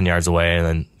 bounced 10 yards away, and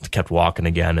then kept walking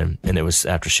again. And it was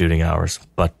after shooting hours.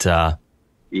 But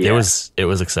it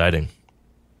was exciting.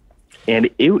 And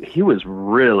he was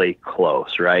really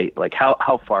close, right? Like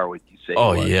how far would you say?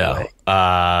 Oh, he was yeah.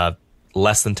 away?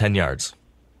 Less than 10 yards.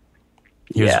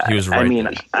 He was right I mean,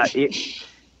 there.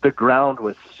 the ground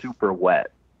was super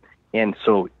wet. And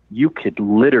so you could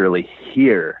literally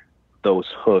hear those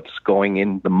hoofs going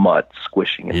in the mud,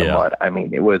 squishing in the mud. I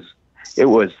mean, it was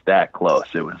that close.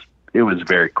 It was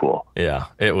very cool. Yeah,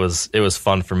 it was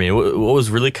fun for me. What was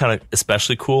really kind of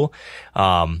especially cool,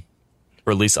 or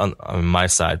at least on my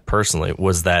side personally,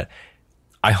 was that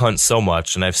I hunt so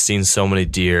much and I've seen so many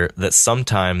deer that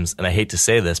sometimes, and I hate to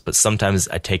say this, but sometimes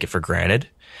I take it for granted,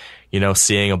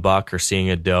 seeing a buck or seeing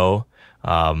a doe,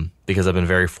 because I've been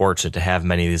very fortunate to have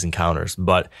many of these encounters.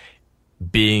 But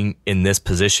being in this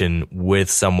position with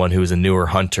someone who's a newer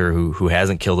hunter who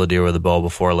hasn't killed a deer with a bow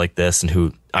before like this, and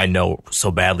who I know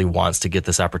so badly wants to get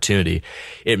this opportunity,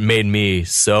 it made me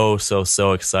so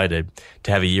excited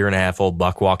to have a 1.5-year-old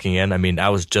buck walking in. I mean, I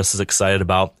was just as excited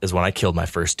about as when I killed my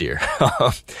first deer.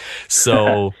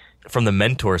 So from the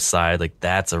mentor side, like,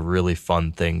 that's a really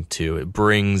fun thing too. It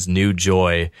brings new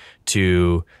joy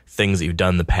to things that you've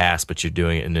done in the past, but you're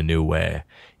doing it in a new way.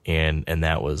 And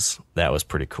that was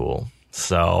pretty cool.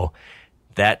 So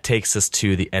that takes us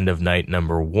to the end of night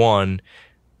number 1.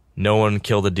 No one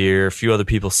killed a deer. A few other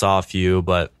people saw a few,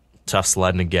 but tough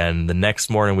sledding again. The next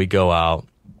morning we go out.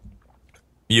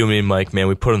 You and me, Mike, man,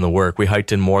 we put in the work. We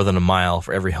hiked in more than a mile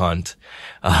for every hunt.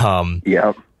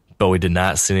 But we did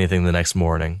not see anything the next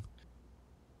morning.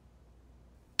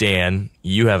 Dan,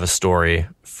 you have a story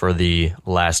for the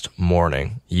last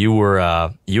morning. You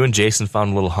and Jason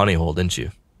found a little honey hole, didn't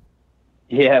you?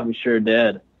 Yeah, we sure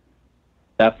did.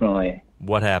 Definitely.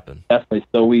 What happened? Definitely.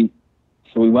 So we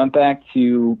went back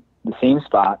to the same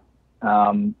spot.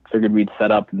 Figured we'd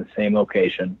set up in the same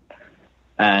location,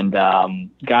 and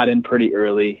got in pretty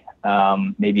early,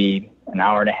 maybe an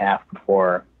hour and a half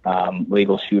before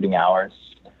legal shooting hours,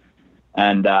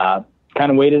 and kind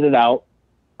of waited it out.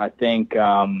 I think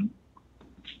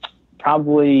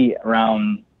probably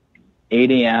around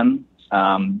 8 a.m.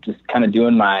 Just kind of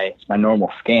doing my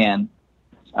normal scan.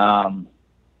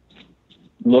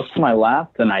 Look to my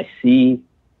left, and I see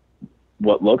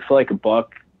what looks like a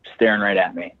buck staring right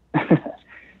at me.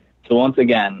 So once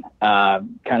again,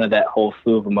 kind of that whole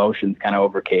slew of emotions kind of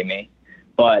overcame me.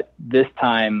 But this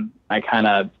time I kind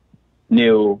of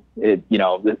knew it,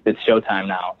 it's showtime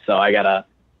now. So I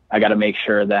gotta make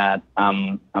sure that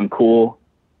I'm cool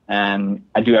and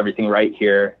I do everything right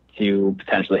here to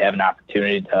potentially have an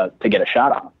opportunity to get a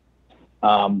shot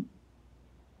off.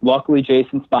 Luckily,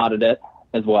 Jason spotted it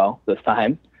as well this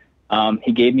time.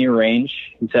 He gave me a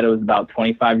range. He said it was about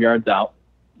 25 yards out.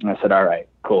 And I said, all right,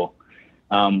 cool.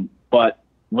 But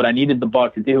what I needed the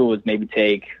buck to do was maybe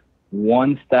take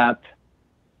one step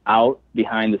out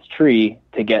behind this tree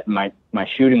to get my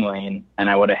shooting lane, and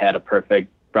I would have had a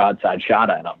perfect broadside shot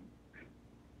at him.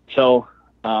 So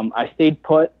I stayed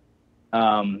put.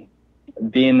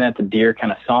 Being that the deer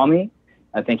kind of saw me,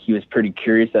 I think he was pretty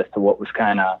curious as to what was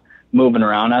kind of moving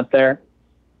around out there.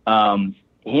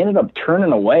 He ended up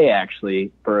turning away,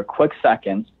 actually, for a quick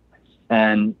second,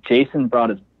 and Jason brought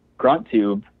his grunt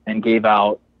tube and gave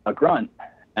out a grunt,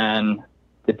 and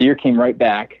the deer came right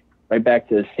back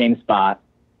to the same spot,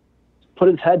 put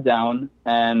his head down,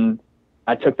 and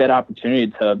I took that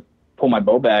opportunity to pull my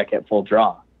bow back at full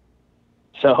draw.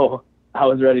 So I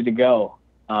was ready to go.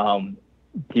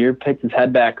 Deer picked his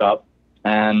head back up,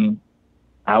 and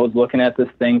I was looking at this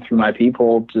thing through my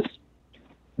peephole, just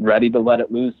ready to let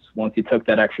it loose once he took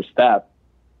that extra step.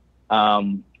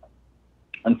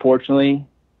 Unfortunately,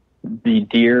 the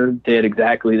deer did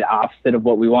exactly the opposite of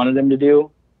what we wanted him to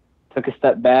do, took a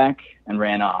step back and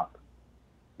ran off.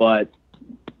 But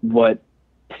what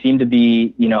seemed to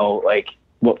be, like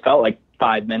what felt like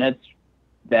 5 minutes,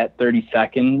 that 30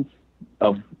 seconds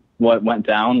of what went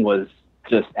down was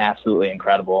just absolutely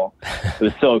incredible. It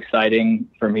was so exciting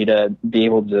for me to be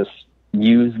able to just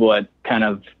use what kind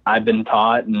of I've been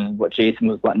taught and what Jason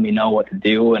was letting me know what to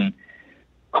do, and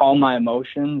calm my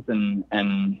emotions and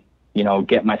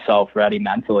get myself ready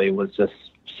mentally was just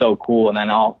so cool. And then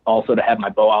also to have my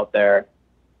bow out there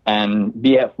and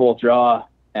be at full draw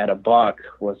at a buck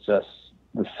was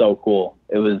so cool.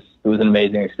 It was an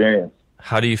amazing experience.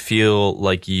 How do you feel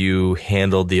like you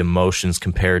handled the emotions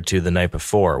compared to the night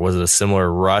before? Was it a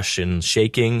similar rush and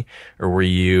shaking, or were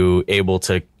you able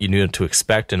to, you knew what to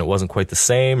expect and it wasn't quite the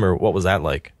same, or what was that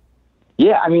like?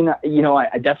 Yeah, I mean,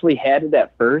 I definitely had it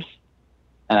at first,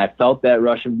 and I felt that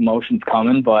rush of emotions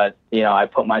coming, but, I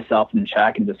put myself in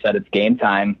check and just said, it's game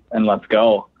time and let's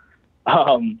go.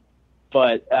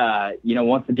 But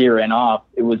once the deer ran off,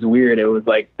 it was weird. It was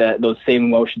like those same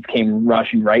emotions came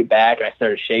rushing right back, and I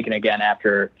started shaking again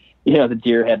after the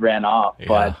deer had ran off. Yeah.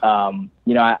 But,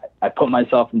 I put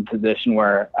myself in a position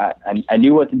where I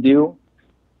knew what to do,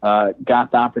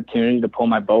 got the opportunity to pull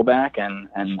my bow back, and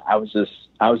I was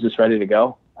just ready to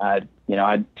go. I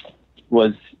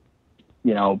was,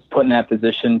 put in that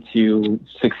position to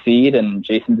succeed, and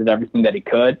Jason did everything that he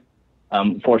could.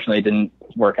 Fortunately, it didn't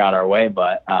work out our way,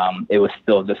 but it was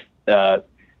still just to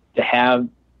have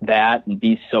that and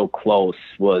be so close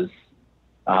was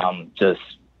just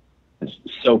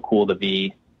so cool to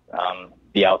be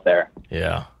out there.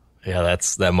 Yeah.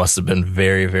 That must have been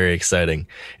very, very exciting.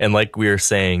 And like we were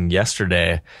saying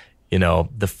yesterday,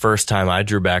 the first time I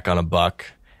drew back on a buck,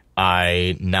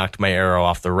 I knocked my arrow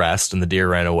off the rest and the deer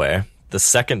ran away. The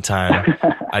second time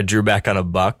I drew back on a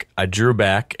buck, I drew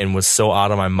back and was so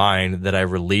out of my mind that I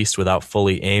released without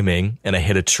fully aiming and I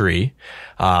hit a tree.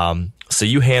 So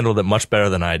you handled it much better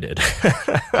than I did.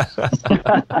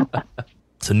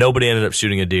 So nobody ended up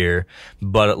shooting a deer,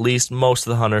 but at least most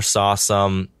of the hunters saw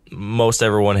some. Most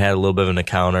everyone had a little bit of an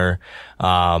encounter.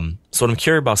 So what I'm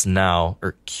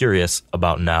curious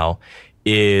about now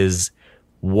is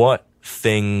what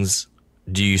things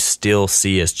do you still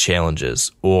see as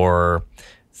challenges or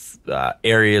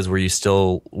areas where you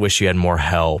still wish you had more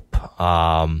help?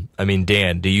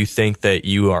 Dan, do you think that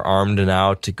you are armed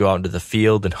now to go out into the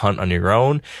field and hunt on your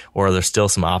own, or are there still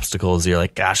some obstacles you're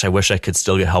like, gosh, I wish I could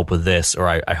still get help with this, or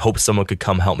I hope someone could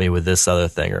come help me with this other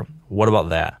thing, or what about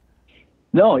that?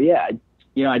 No, yeah.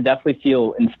 I definitely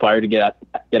feel inspired to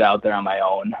get out there on my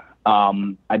own.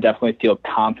 I definitely feel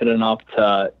confident enough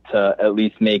to at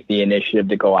least make the initiative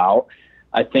to go out.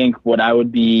 I think what I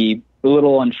would be a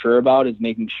little unsure about is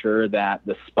making sure that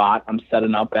the spot I'm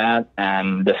setting up at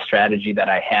and the strategy that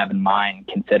I have in mind,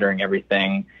 considering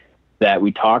everything that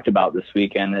we talked about this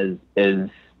weekend,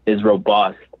 is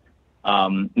robust.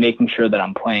 Making sure that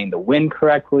I'm playing the wind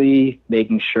correctly,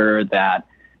 making sure that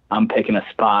I'm picking a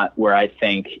spot where I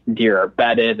think deer are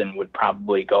bedded and would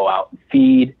probably go out and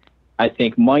feed. I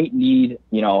think I might need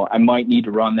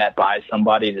to run that by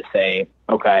somebody to say,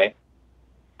 okay,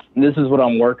 this is what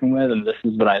I'm working with, and this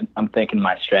is what I'm thinking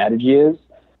my strategy is.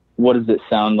 What does it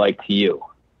sound like to you?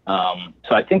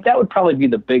 So I think that would probably be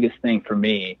the biggest thing for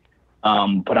me.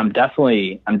 But I'm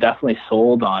definitely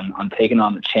sold on taking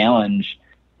on the challenge.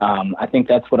 I think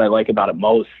that's what I like about it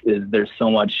most is there's so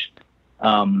much,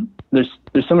 there's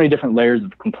so many different layers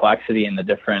of complexity in the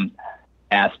different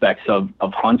aspects of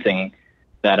hunting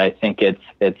that I think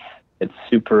it's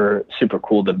super, super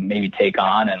cool to maybe take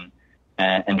on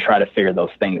and try to figure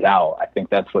those things out. I think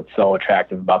that's what's so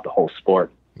attractive about the whole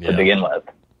sport to begin with.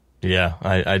 Yeah,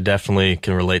 I definitely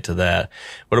can relate to that.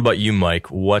 What about you,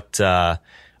 Mike? What are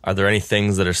there any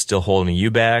things that are still holding you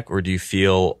back, or do you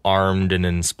feel armed and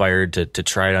inspired to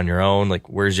try it on your own? Like,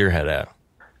 where's your head at?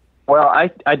 Well,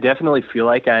 I definitely feel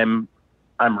like I'm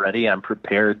ready. I'm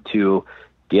prepared to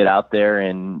get out there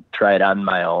and try it on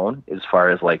my own as far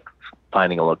as like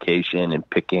finding a location and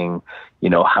picking,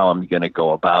 how I'm going to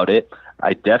go about it.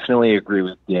 I definitely agree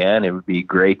with Dan. It would be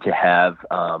great to have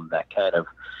that kind of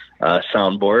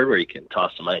soundboard where you can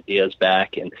toss some ideas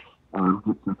back and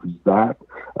that.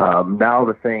 Now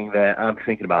the thing that I'm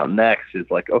thinking about next is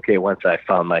like, okay, once I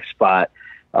found my spot,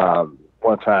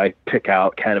 once I pick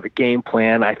out kind of a game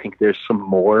plan, I think there's some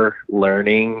more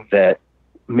learning that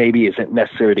maybe isn't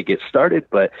necessary to get started,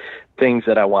 but things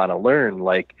that I want to learn.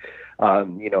 Like,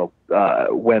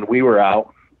 when we were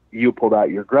out, you pulled out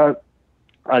your grunt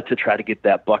to try to get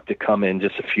that buck to come in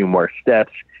just a few more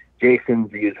steps.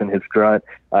 Jason's using his grunt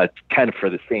kind of for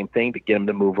the same thing to get him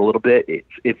to move a little bit.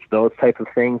 It's those type of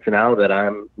things now that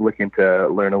I'm looking to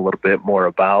learn a little bit more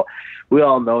about. We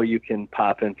all know you can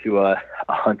pop into a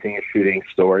hunting and shooting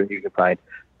store and you can find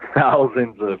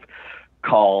thousands of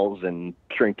calls and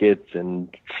trinkets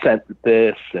and scent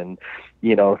this and,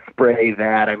 spray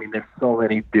that. I mean, there's so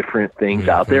many different things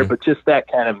out there, but just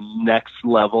that kind of next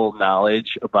level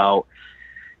knowledge about,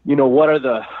 what are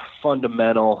the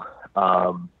fundamental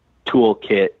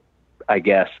toolkit, I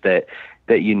guess, that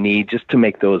you need just to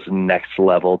make those next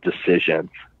level decisions.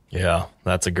 Yeah,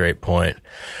 that's a great point.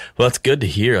 Well, that's good to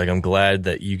hear. Like, I'm glad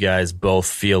that you guys both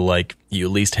feel like you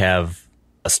at least have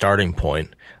a starting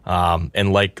point.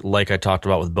 And like I talked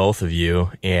about with both of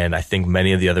you, and I think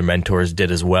many of the other mentors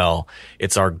did as well,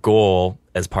 it's our goal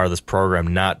as part of this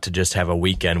program not to just have a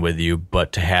weekend with you,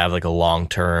 but to have like a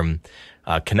long-term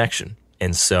connection.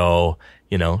 And so,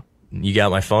 you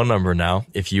got my phone number now.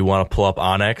 If you want to pull up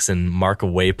onX and mark a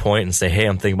waypoint and say, hey,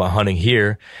 I'm thinking about hunting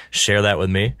here, share that with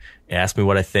me. Ask me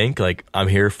what I think. Like, I'm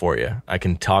here for you. I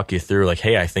can talk you through like,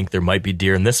 hey, I think there might be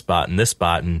deer in this spot,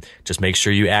 and just make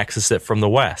sure you access it from the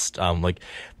west. Like,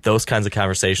 those kinds of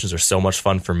conversations are so much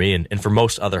fun for me and for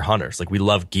most other hunters. Like, we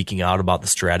love geeking out about the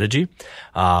strategy.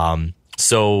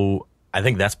 So I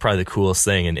think that's probably the coolest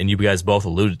thing. And you guys both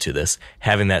alluded to this,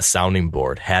 having that sounding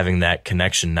board, having that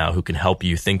connection now who can help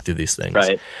you think through these things.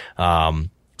 Right.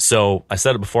 So I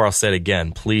said it before, I'll say it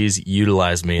again. Please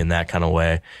utilize me in that kind of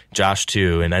way. Josh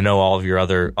too. And I know all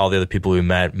the other people we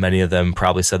met, many of them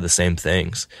probably said the same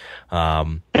things.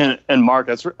 And Mark,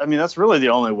 that's really the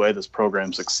only way this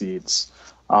program succeeds.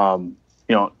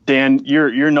 Dan,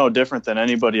 you're no different than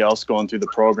anybody else going through the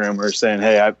program. We're saying,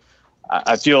 hey,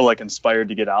 I feel like inspired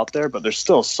to get out there, but there's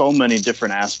still so many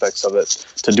different aspects of it.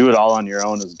 To do it all on your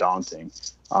own is daunting.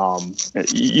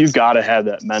 You've got to have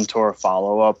that mentor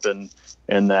follow up and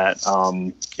that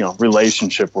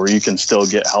relationship where you can still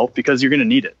get help because you're going to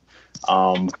need it.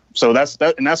 So that's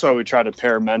why we try to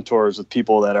pair mentors with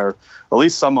people that are at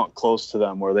least somewhat close to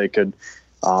them, where they could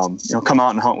come out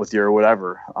and hunt with you or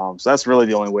whatever. So that's really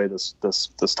the only way this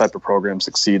type of program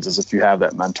succeeds, is if you have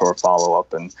that mentor follow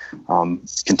up and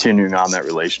continuing on that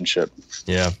relationship.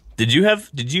 Yeah.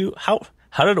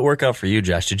 How did it work out for you,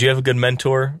 Josh? Did you have a good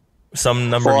mentor some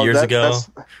number of years ago?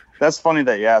 That's funny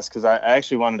that you asked, because I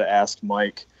actually wanted to ask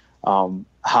Mike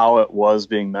how it was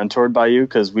being mentored by you,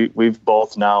 because we've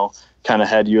both now kind of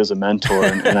had you as a mentor,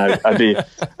 and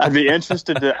I'd be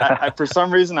interested to. For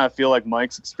some reason, I feel like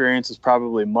Mike's experience is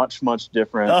probably much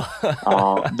different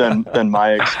than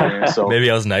my experience. So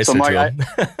maybe I was nicer to him.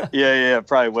 Yeah,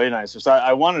 probably way nicer. So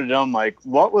I wanted to know, Mike,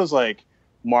 what was like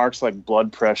Mark's like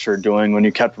blood pressure doing when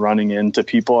you kept running into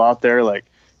people out there? Like,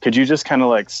 could you just kind of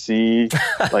like see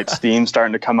like steam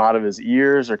starting to come out of his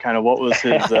ears, or kind of what was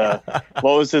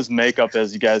his makeup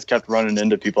as you guys kept running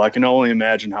into people? I can only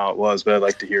imagine how it was, but I'd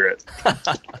like to hear it.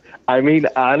 I mean,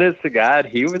 honest to God,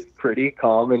 he was pretty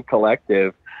calm and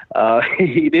collective.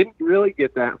 He didn't really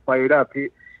get that fired up.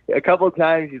 A couple of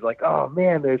times he's like, "Oh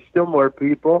man, there's still more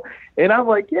people," and I'm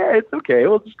like, "Yeah, it's okay.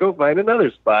 We'll just go find another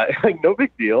spot. Like, no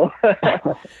big deal."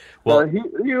 Well,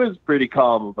 he was pretty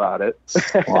calm about it.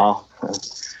 Wow.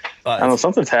 I don't know,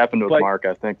 something's happened with Mark,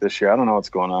 I think, this year. I don't know what's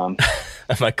going on.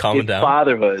 Am I calming down?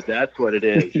 Fatherhood, that's what it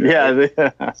is. Right? Yeah,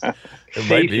 it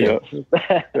might be. Yeah.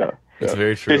 It's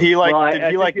very true. Did he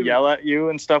yell at you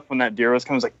and stuff when that deer was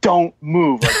coming? He was like, "Don't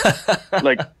move!"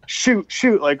 Like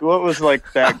shoot! Like, what was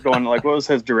like that going? Like, what was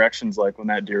his directions like when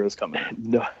that deer was coming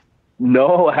in?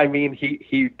 No. I mean,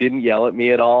 he didn't yell at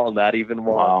me at all, not even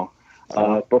once.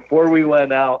 Wow. Before we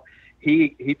went out,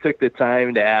 he took the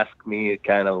time to ask me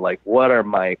kind of like, what are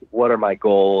my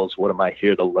goals? What am I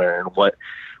here to learn?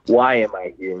 Why am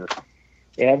I here?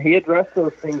 And he addressed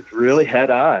those things really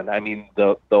head on. I mean,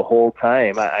 the whole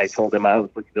time I told him I was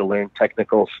looking to learn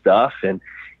technical stuff, and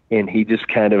he just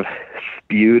kind of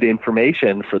spewed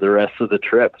information for the rest of the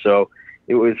trip. So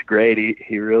it was great.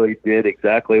 He really did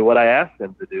exactly what I asked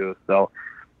him to do. So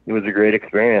it was a great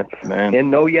experience, man.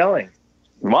 And no yelling.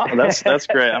 Wow, that's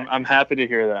great. I'm happy to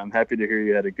hear that. I'm happy to hear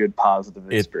you had a good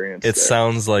positive experience. It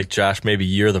sounds like, Josh, maybe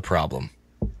you're the problem.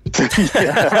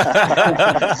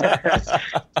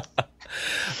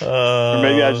 Or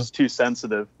maybe I was just too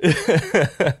sensitive.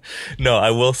 No, I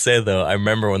will say though, I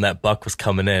remember when that buck was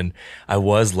coming in, I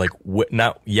was like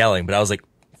not yelling, but I was like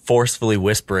forcefully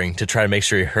whispering to try to make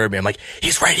sure he heard me. I'm like,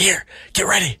 "He's right here. Get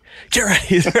ready.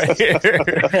 He's right here."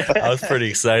 I was pretty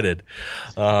excited.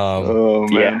 Oh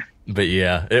man. Yeah. But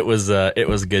yeah, it was a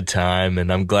good time,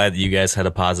 and I'm glad that you guys had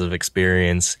a positive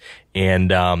experience.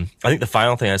 And I think the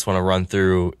final thing I just want to run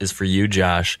through is for you,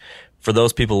 Josh. For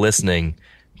those people listening,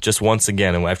 just once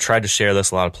again, and I've tried to share this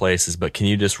a lot of places, but can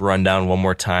you just run down one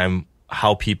more time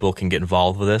how people can get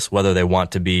involved with this, whether they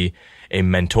want to be a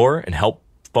mentor and help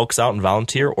folks out and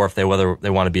volunteer, or whether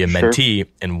they want to be a mentee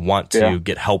and want to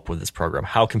get help with this program?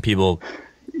 How can people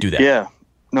do that? Yeah,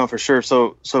 no, for sure.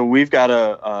 So we've got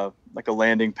a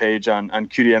landing page on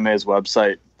QDMA's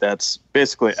website that's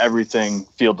basically everything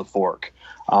Field to Fork.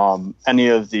 Any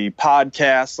of the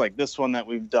podcasts like this one that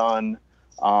we've done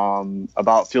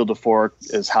about Field to Fork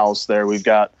is housed there. We've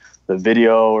got the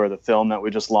video or the film that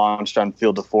we just launched on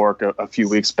Field to Fork a few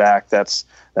weeks back. That's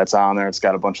on there. It's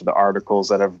got a bunch of the articles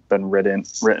that have been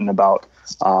written about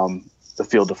the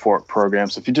Field to Fork program.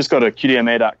 So if you just go to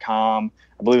QDMA.com,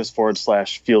 I believe it's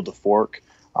 /Field to Fork,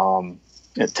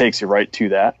 it takes you right to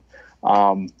that.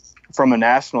 From a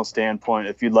national standpoint,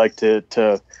 if you'd like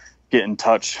to get in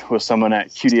touch with someone at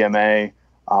QDMA,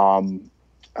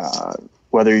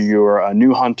 whether you're a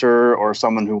new hunter or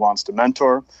someone who wants to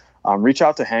mentor, reach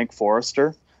out to Hank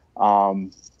Forrester.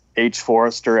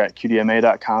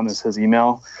 hforrester@qdma.com is his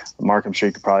email. Mark, I'm sure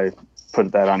you could probably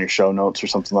put that on your show notes or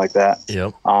something like that.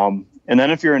 Yep. And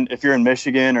then if you're in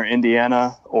Michigan or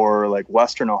Indiana or like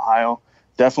Western Ohio,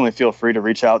 definitely feel free to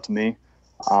reach out to me.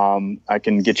 I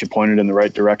can get you pointed in the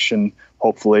right direction,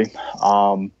 hopefully.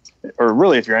 Or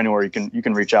really, if you're anywhere, you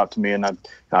can reach out to me, and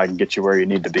I can get you where you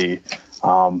need to be.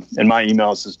 And my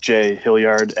email is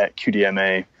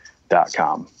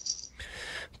jhilliard@qdma.com.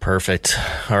 Perfect.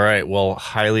 All right. Well,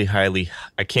 I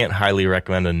can't highly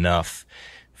recommend enough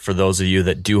for those of you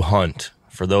that do hunt,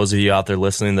 for those of you out there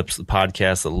listening to the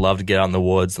podcast that love to get out in the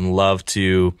woods and love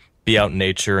to be out in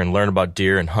nature and learn about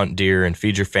deer and hunt deer and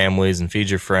feed your families and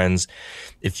feed your friends.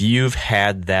 If you've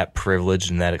had that privilege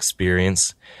and that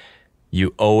experience,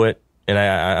 you owe it. And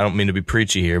I don't mean to be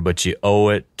preachy here, but you owe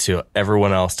it to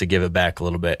everyone else to give it back a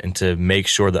little bit and to make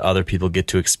sure that other people get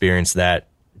to experience that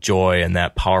joy and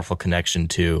that powerful connection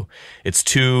too.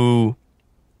 Simply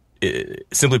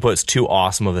put, it's too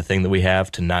awesome of a thing that we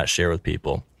have to not share with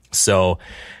people. So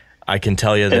I can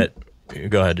tell you that.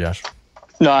 Go ahead, Josh.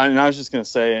 No, and I was just going to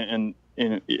say, and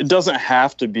it doesn't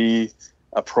have to be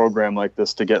a program like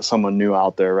this to get someone new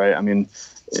out there, right? I mean,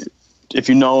 if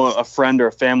you know a friend or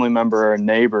a family member or a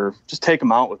neighbor, just take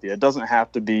them out with you. It doesn't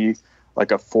have to be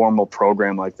like a formal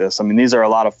program like this. I mean, these are a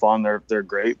lot of fun. They're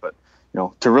great, but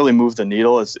to really move the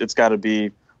needle, it's got to be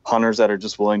hunters that are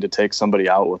just willing to take somebody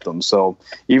out with them. So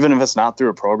even if it's not through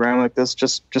a program like this,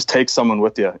 just take someone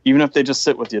with you, even if they just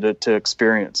sit with you to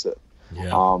experience it.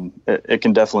 Yeah. It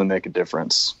can definitely make a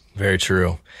difference. Very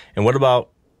true. And what about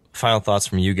final thoughts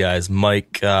from you guys?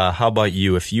 Mike, how about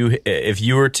you? If you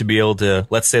were to be able to,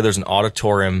 let's say there's an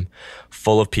auditorium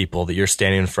full of people that you're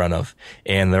standing in front of,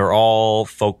 and they're all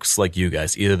folks like you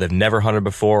guys. Either they've never hunted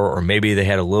before, or maybe they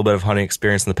had a little bit of hunting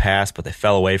experience in the past, but they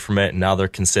fell away from it, and now they're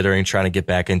considering trying to get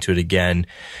back into it again.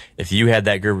 If you had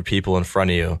that group of people in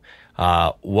front of you,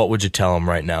 what would you tell them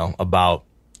right now about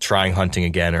trying hunting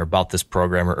again, or about this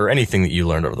program, or anything that you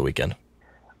learned over the weekend?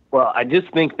 Well, I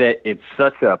just think that it's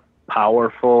such a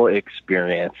powerful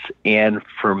experience. And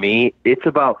for me, it's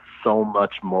about so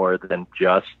much more than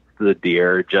just the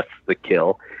deer, just the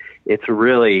kill. It's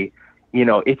really,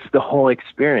 it's the whole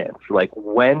experience. Like,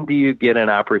 when do you get an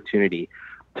opportunity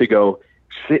to go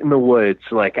sit in the woods?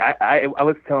 Like I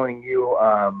was telling you,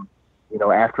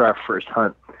 after our first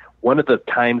hunt, one of the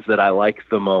times that I like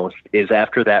the most is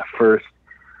after that first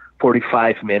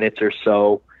 45 minutes or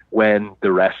so, when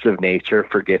the rest of nature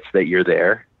forgets that you're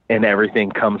there and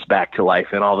everything comes back to life,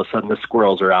 and all of a sudden the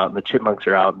squirrels are out and the chipmunks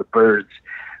are out and the birds.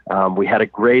 We had a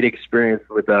great experience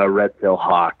with a red-tailed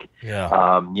hawk.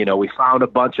 Yeah. We found a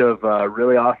bunch of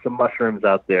really awesome mushrooms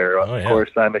out there. Of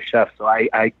course, I'm a chef, so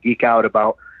I geek out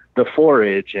about the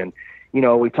forage. And,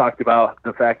 we talked about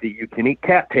the fact that you can eat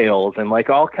cattails and like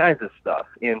all kinds of stuff.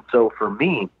 And so for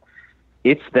me,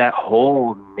 it's that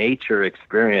whole nature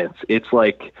experience. It's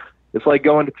like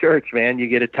going to church, man. You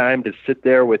get a time to sit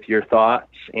there with your thoughts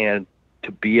and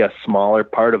to be a smaller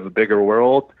part of a bigger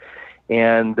world.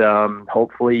 And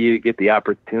hopefully you get the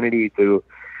opportunity to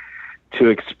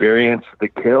experience the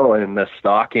kill and the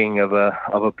stalking of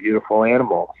a beautiful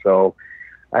animal. So,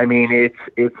 I mean,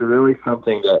 it's really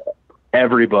something that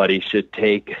everybody should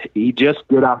take. You just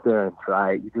get out there and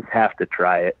try it. You just have to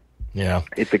try it. Yeah.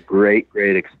 It's a great,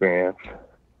 great experience.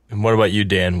 And what about you,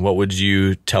 Dan? What would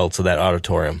you tell to that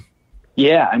auditorium?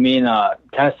 Yeah, I mean, kind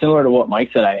of similar to what Mike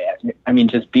said. I mean,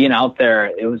 just being out there,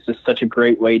 it was just such a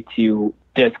great way to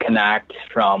disconnect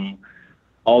from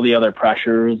all the other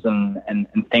pressures and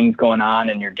things going on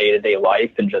in your day-to-day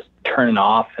life, and just turning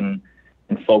off and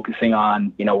focusing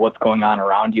on, what's going on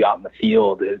around you out in the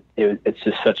field. It's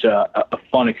just such a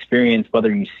fun experience,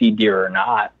 whether you see deer or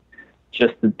not,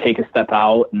 just to take a step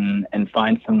out and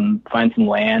find some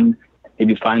land,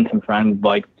 maybe find some friends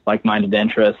like-minded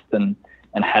interests, and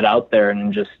head out there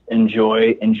and just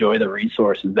enjoy the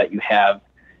resources that you have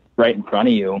right in front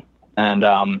of you. And,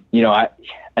 I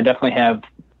definitely have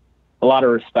a lot of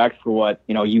respect for what,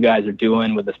 you guys are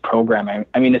doing with this program.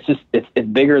 I mean,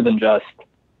 it's bigger than just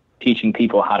teaching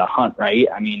people how to hunt, right?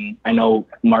 I mean, I know,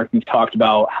 Mark, you've talked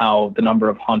about how the number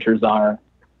of hunters are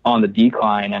on the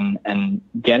decline, and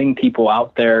getting people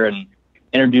out there and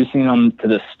introducing them to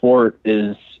the sport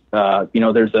is,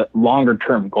 there's a longer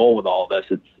term goal with all this.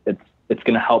 It's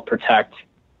going to help protect,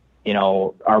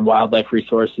 our wildlife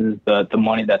resources, the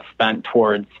money that's spent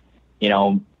towards,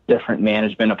 different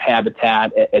management of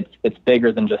habitat. It's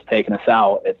bigger than just taking us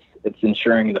out. It's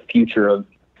ensuring the future of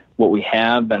what we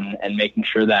have and making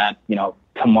sure that,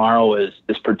 tomorrow is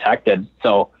protected.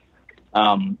 So,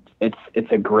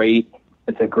 it's a great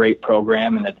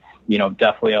program, and it's,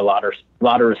 definitely a lot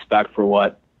of respect for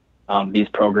what, these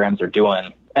programs are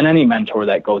doing, and any mentor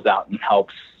that goes out and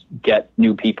helps get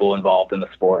new people involved in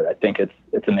the sport. I think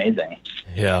it's amazing.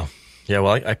 Yeah. Yeah,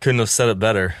 well, I couldn't have said it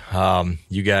better.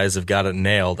 You guys have got it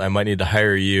nailed. I might need to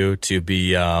hire you to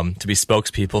be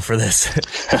spokespeople for this.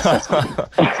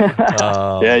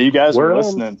 Yeah, you guys were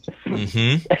listening.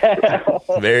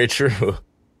 Mm-hmm. Very true.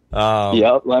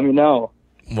 Yep, let me know.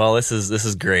 Well, this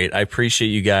is great. I appreciate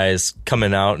you guys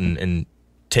coming out and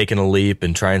taking a leap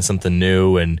and trying something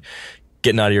new and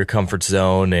getting out of your comfort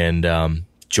zone and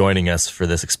joining us for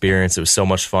this experience. It was so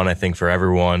much fun, I think, for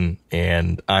everyone,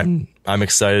 and I'm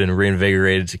excited and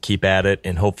reinvigorated to keep at it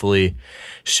and hopefully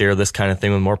share this kind of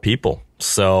thing with more people.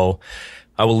 So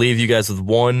I will leave you guys with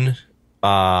one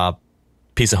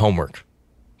piece of homework,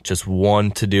 just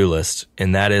one to-do list,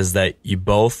 and that is that you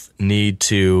both need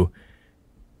to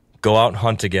go out and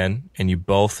hunt again, and you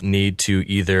both need to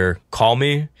either call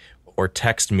me or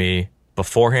text me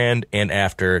beforehand and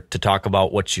after to talk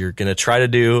about what you're going to try to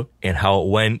do and how it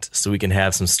went so we can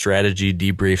have some strategy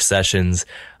debrief sessions.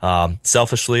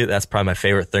 Selfishly, that's probably my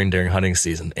favorite thing during hunting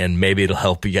season, and maybe it'll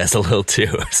help you guys a little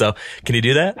too. So can you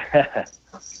do that?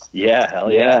 Yeah,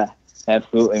 hell Yeah,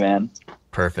 absolutely, man.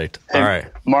 Perfect. Hey, all right.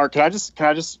 Mark, can I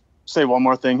just say one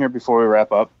more thing here before we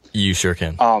wrap up? You sure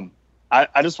can.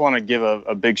 I just want to give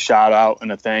a big shout out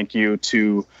and a thank you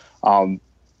to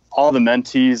all the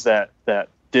mentees that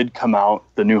did come out,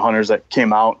 the new hunters that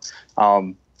came out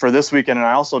for this weekend. And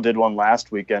I also did one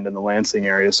last weekend in the Lansing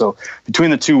area. So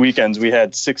between the 2 weekends, we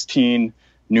had 16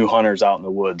 new hunters out in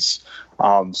the woods.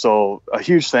 So a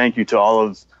huge thank you to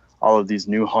all of these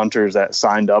new hunters that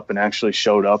signed up and actually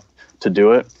showed up to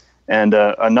do it. And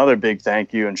another big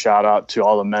thank you and shout out to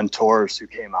all the mentors who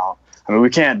came out. I mean, we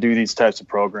can't do these types of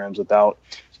programs without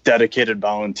dedicated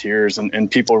volunteers and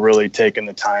people really taking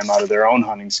the time out of their own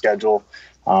hunting schedule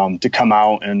to come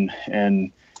out and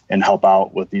help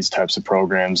out with these types of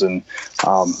programs. And,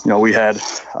 we had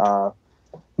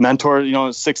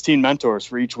mentors, 16 mentors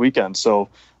for each weekend. So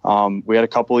we had a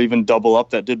couple even double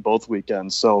up that did both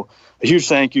weekends. So a huge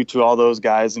thank you to all those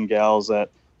guys and gals that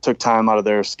took time out of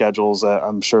their schedules.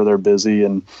 I'm sure they're busy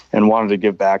and wanted to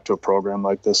give back to a program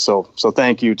like this. So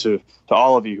thank you to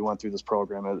all of you who went through this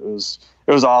program. It was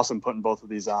awesome putting both of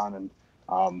these on, and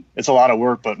it's a lot of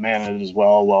work, but man, it is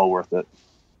well worth it.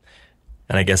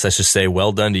 And I guess I should say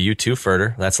well done to you too,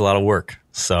 Ferder. That's a lot of work.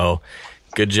 So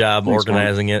good job. Thanks,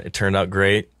 organizing man. It turned out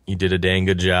great. You did a dang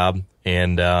good job.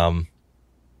 And I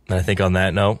think on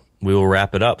that note, we will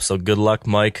wrap it up. So good luck,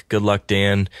 Mike. Good luck,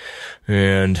 Dan.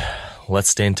 And let's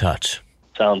stay in touch.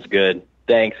 Sounds good.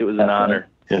 Thanks. It was an honor.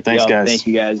 Yeah, thanks, guys. Thank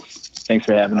you, guys. Thanks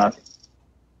for having us.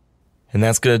 And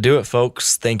that's going to do it,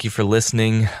 folks. Thank you for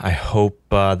listening. I hope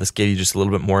this gave you just a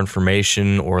little bit more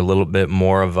information or a little bit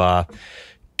more of a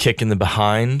kick in the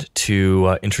behind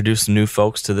to introduce new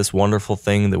folks to this wonderful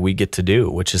thing that we get to do,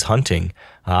 which is hunting.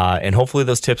 And hopefully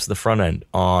those tips at the front end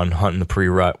on hunting the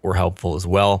pre-rut were helpful as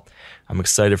well. I'm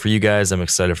excited for you guys. I'm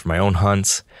excited for my own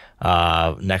hunts.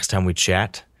 Next time we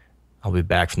chat, I'll be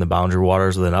back from the Boundary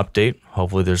Waters with an update.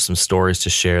 Hopefully there's some stories to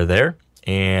share there.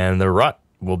 And the rut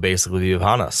will basically be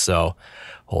upon us. So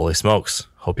holy smokes.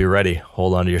 Hope you're ready.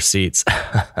 Hold on to your seats.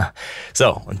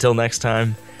 So until next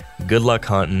time, good luck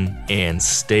hunting and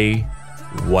stay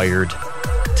wired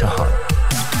to hunt.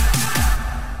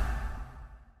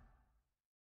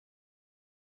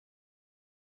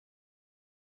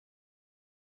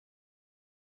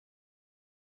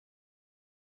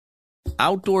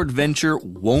 Outdoor adventure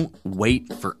won't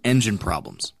wait for engine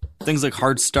problems. Things like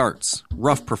hard starts,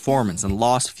 rough performance, and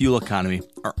lost fuel economy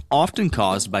are often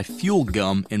caused by fuel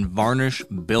gum and varnish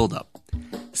buildup.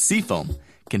 Seafoam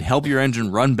can help your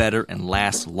engine run better and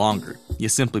last longer. You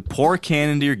simply pour a can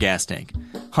into your gas tank.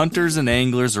 Hunters and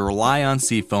anglers rely on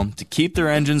Seafoam to keep their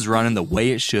engines running the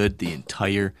way it should the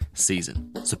entire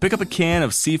season. So pick up a can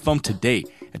of Seafoam today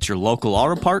at your local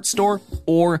auto parts store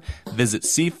or visit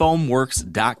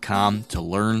seafoamworks.com to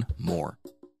learn more.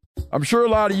 I'm sure a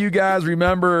lot of you guys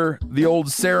remember the old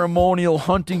ceremonial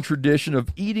hunting tradition of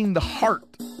eating the heart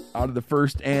out of the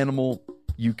first animal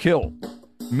you kill.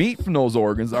 Meat from those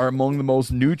organs are among the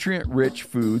most nutrient-rich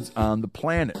foods on the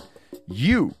planet.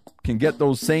 You can get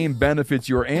those same benefits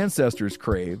your ancestors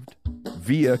craved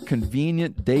via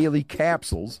convenient daily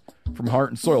capsules from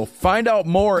Heart and Soil. Find out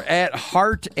more at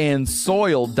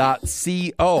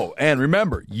heartandsoil.co. And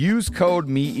remember, use code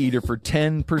MeatEater for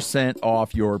 10%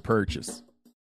 off your purchase.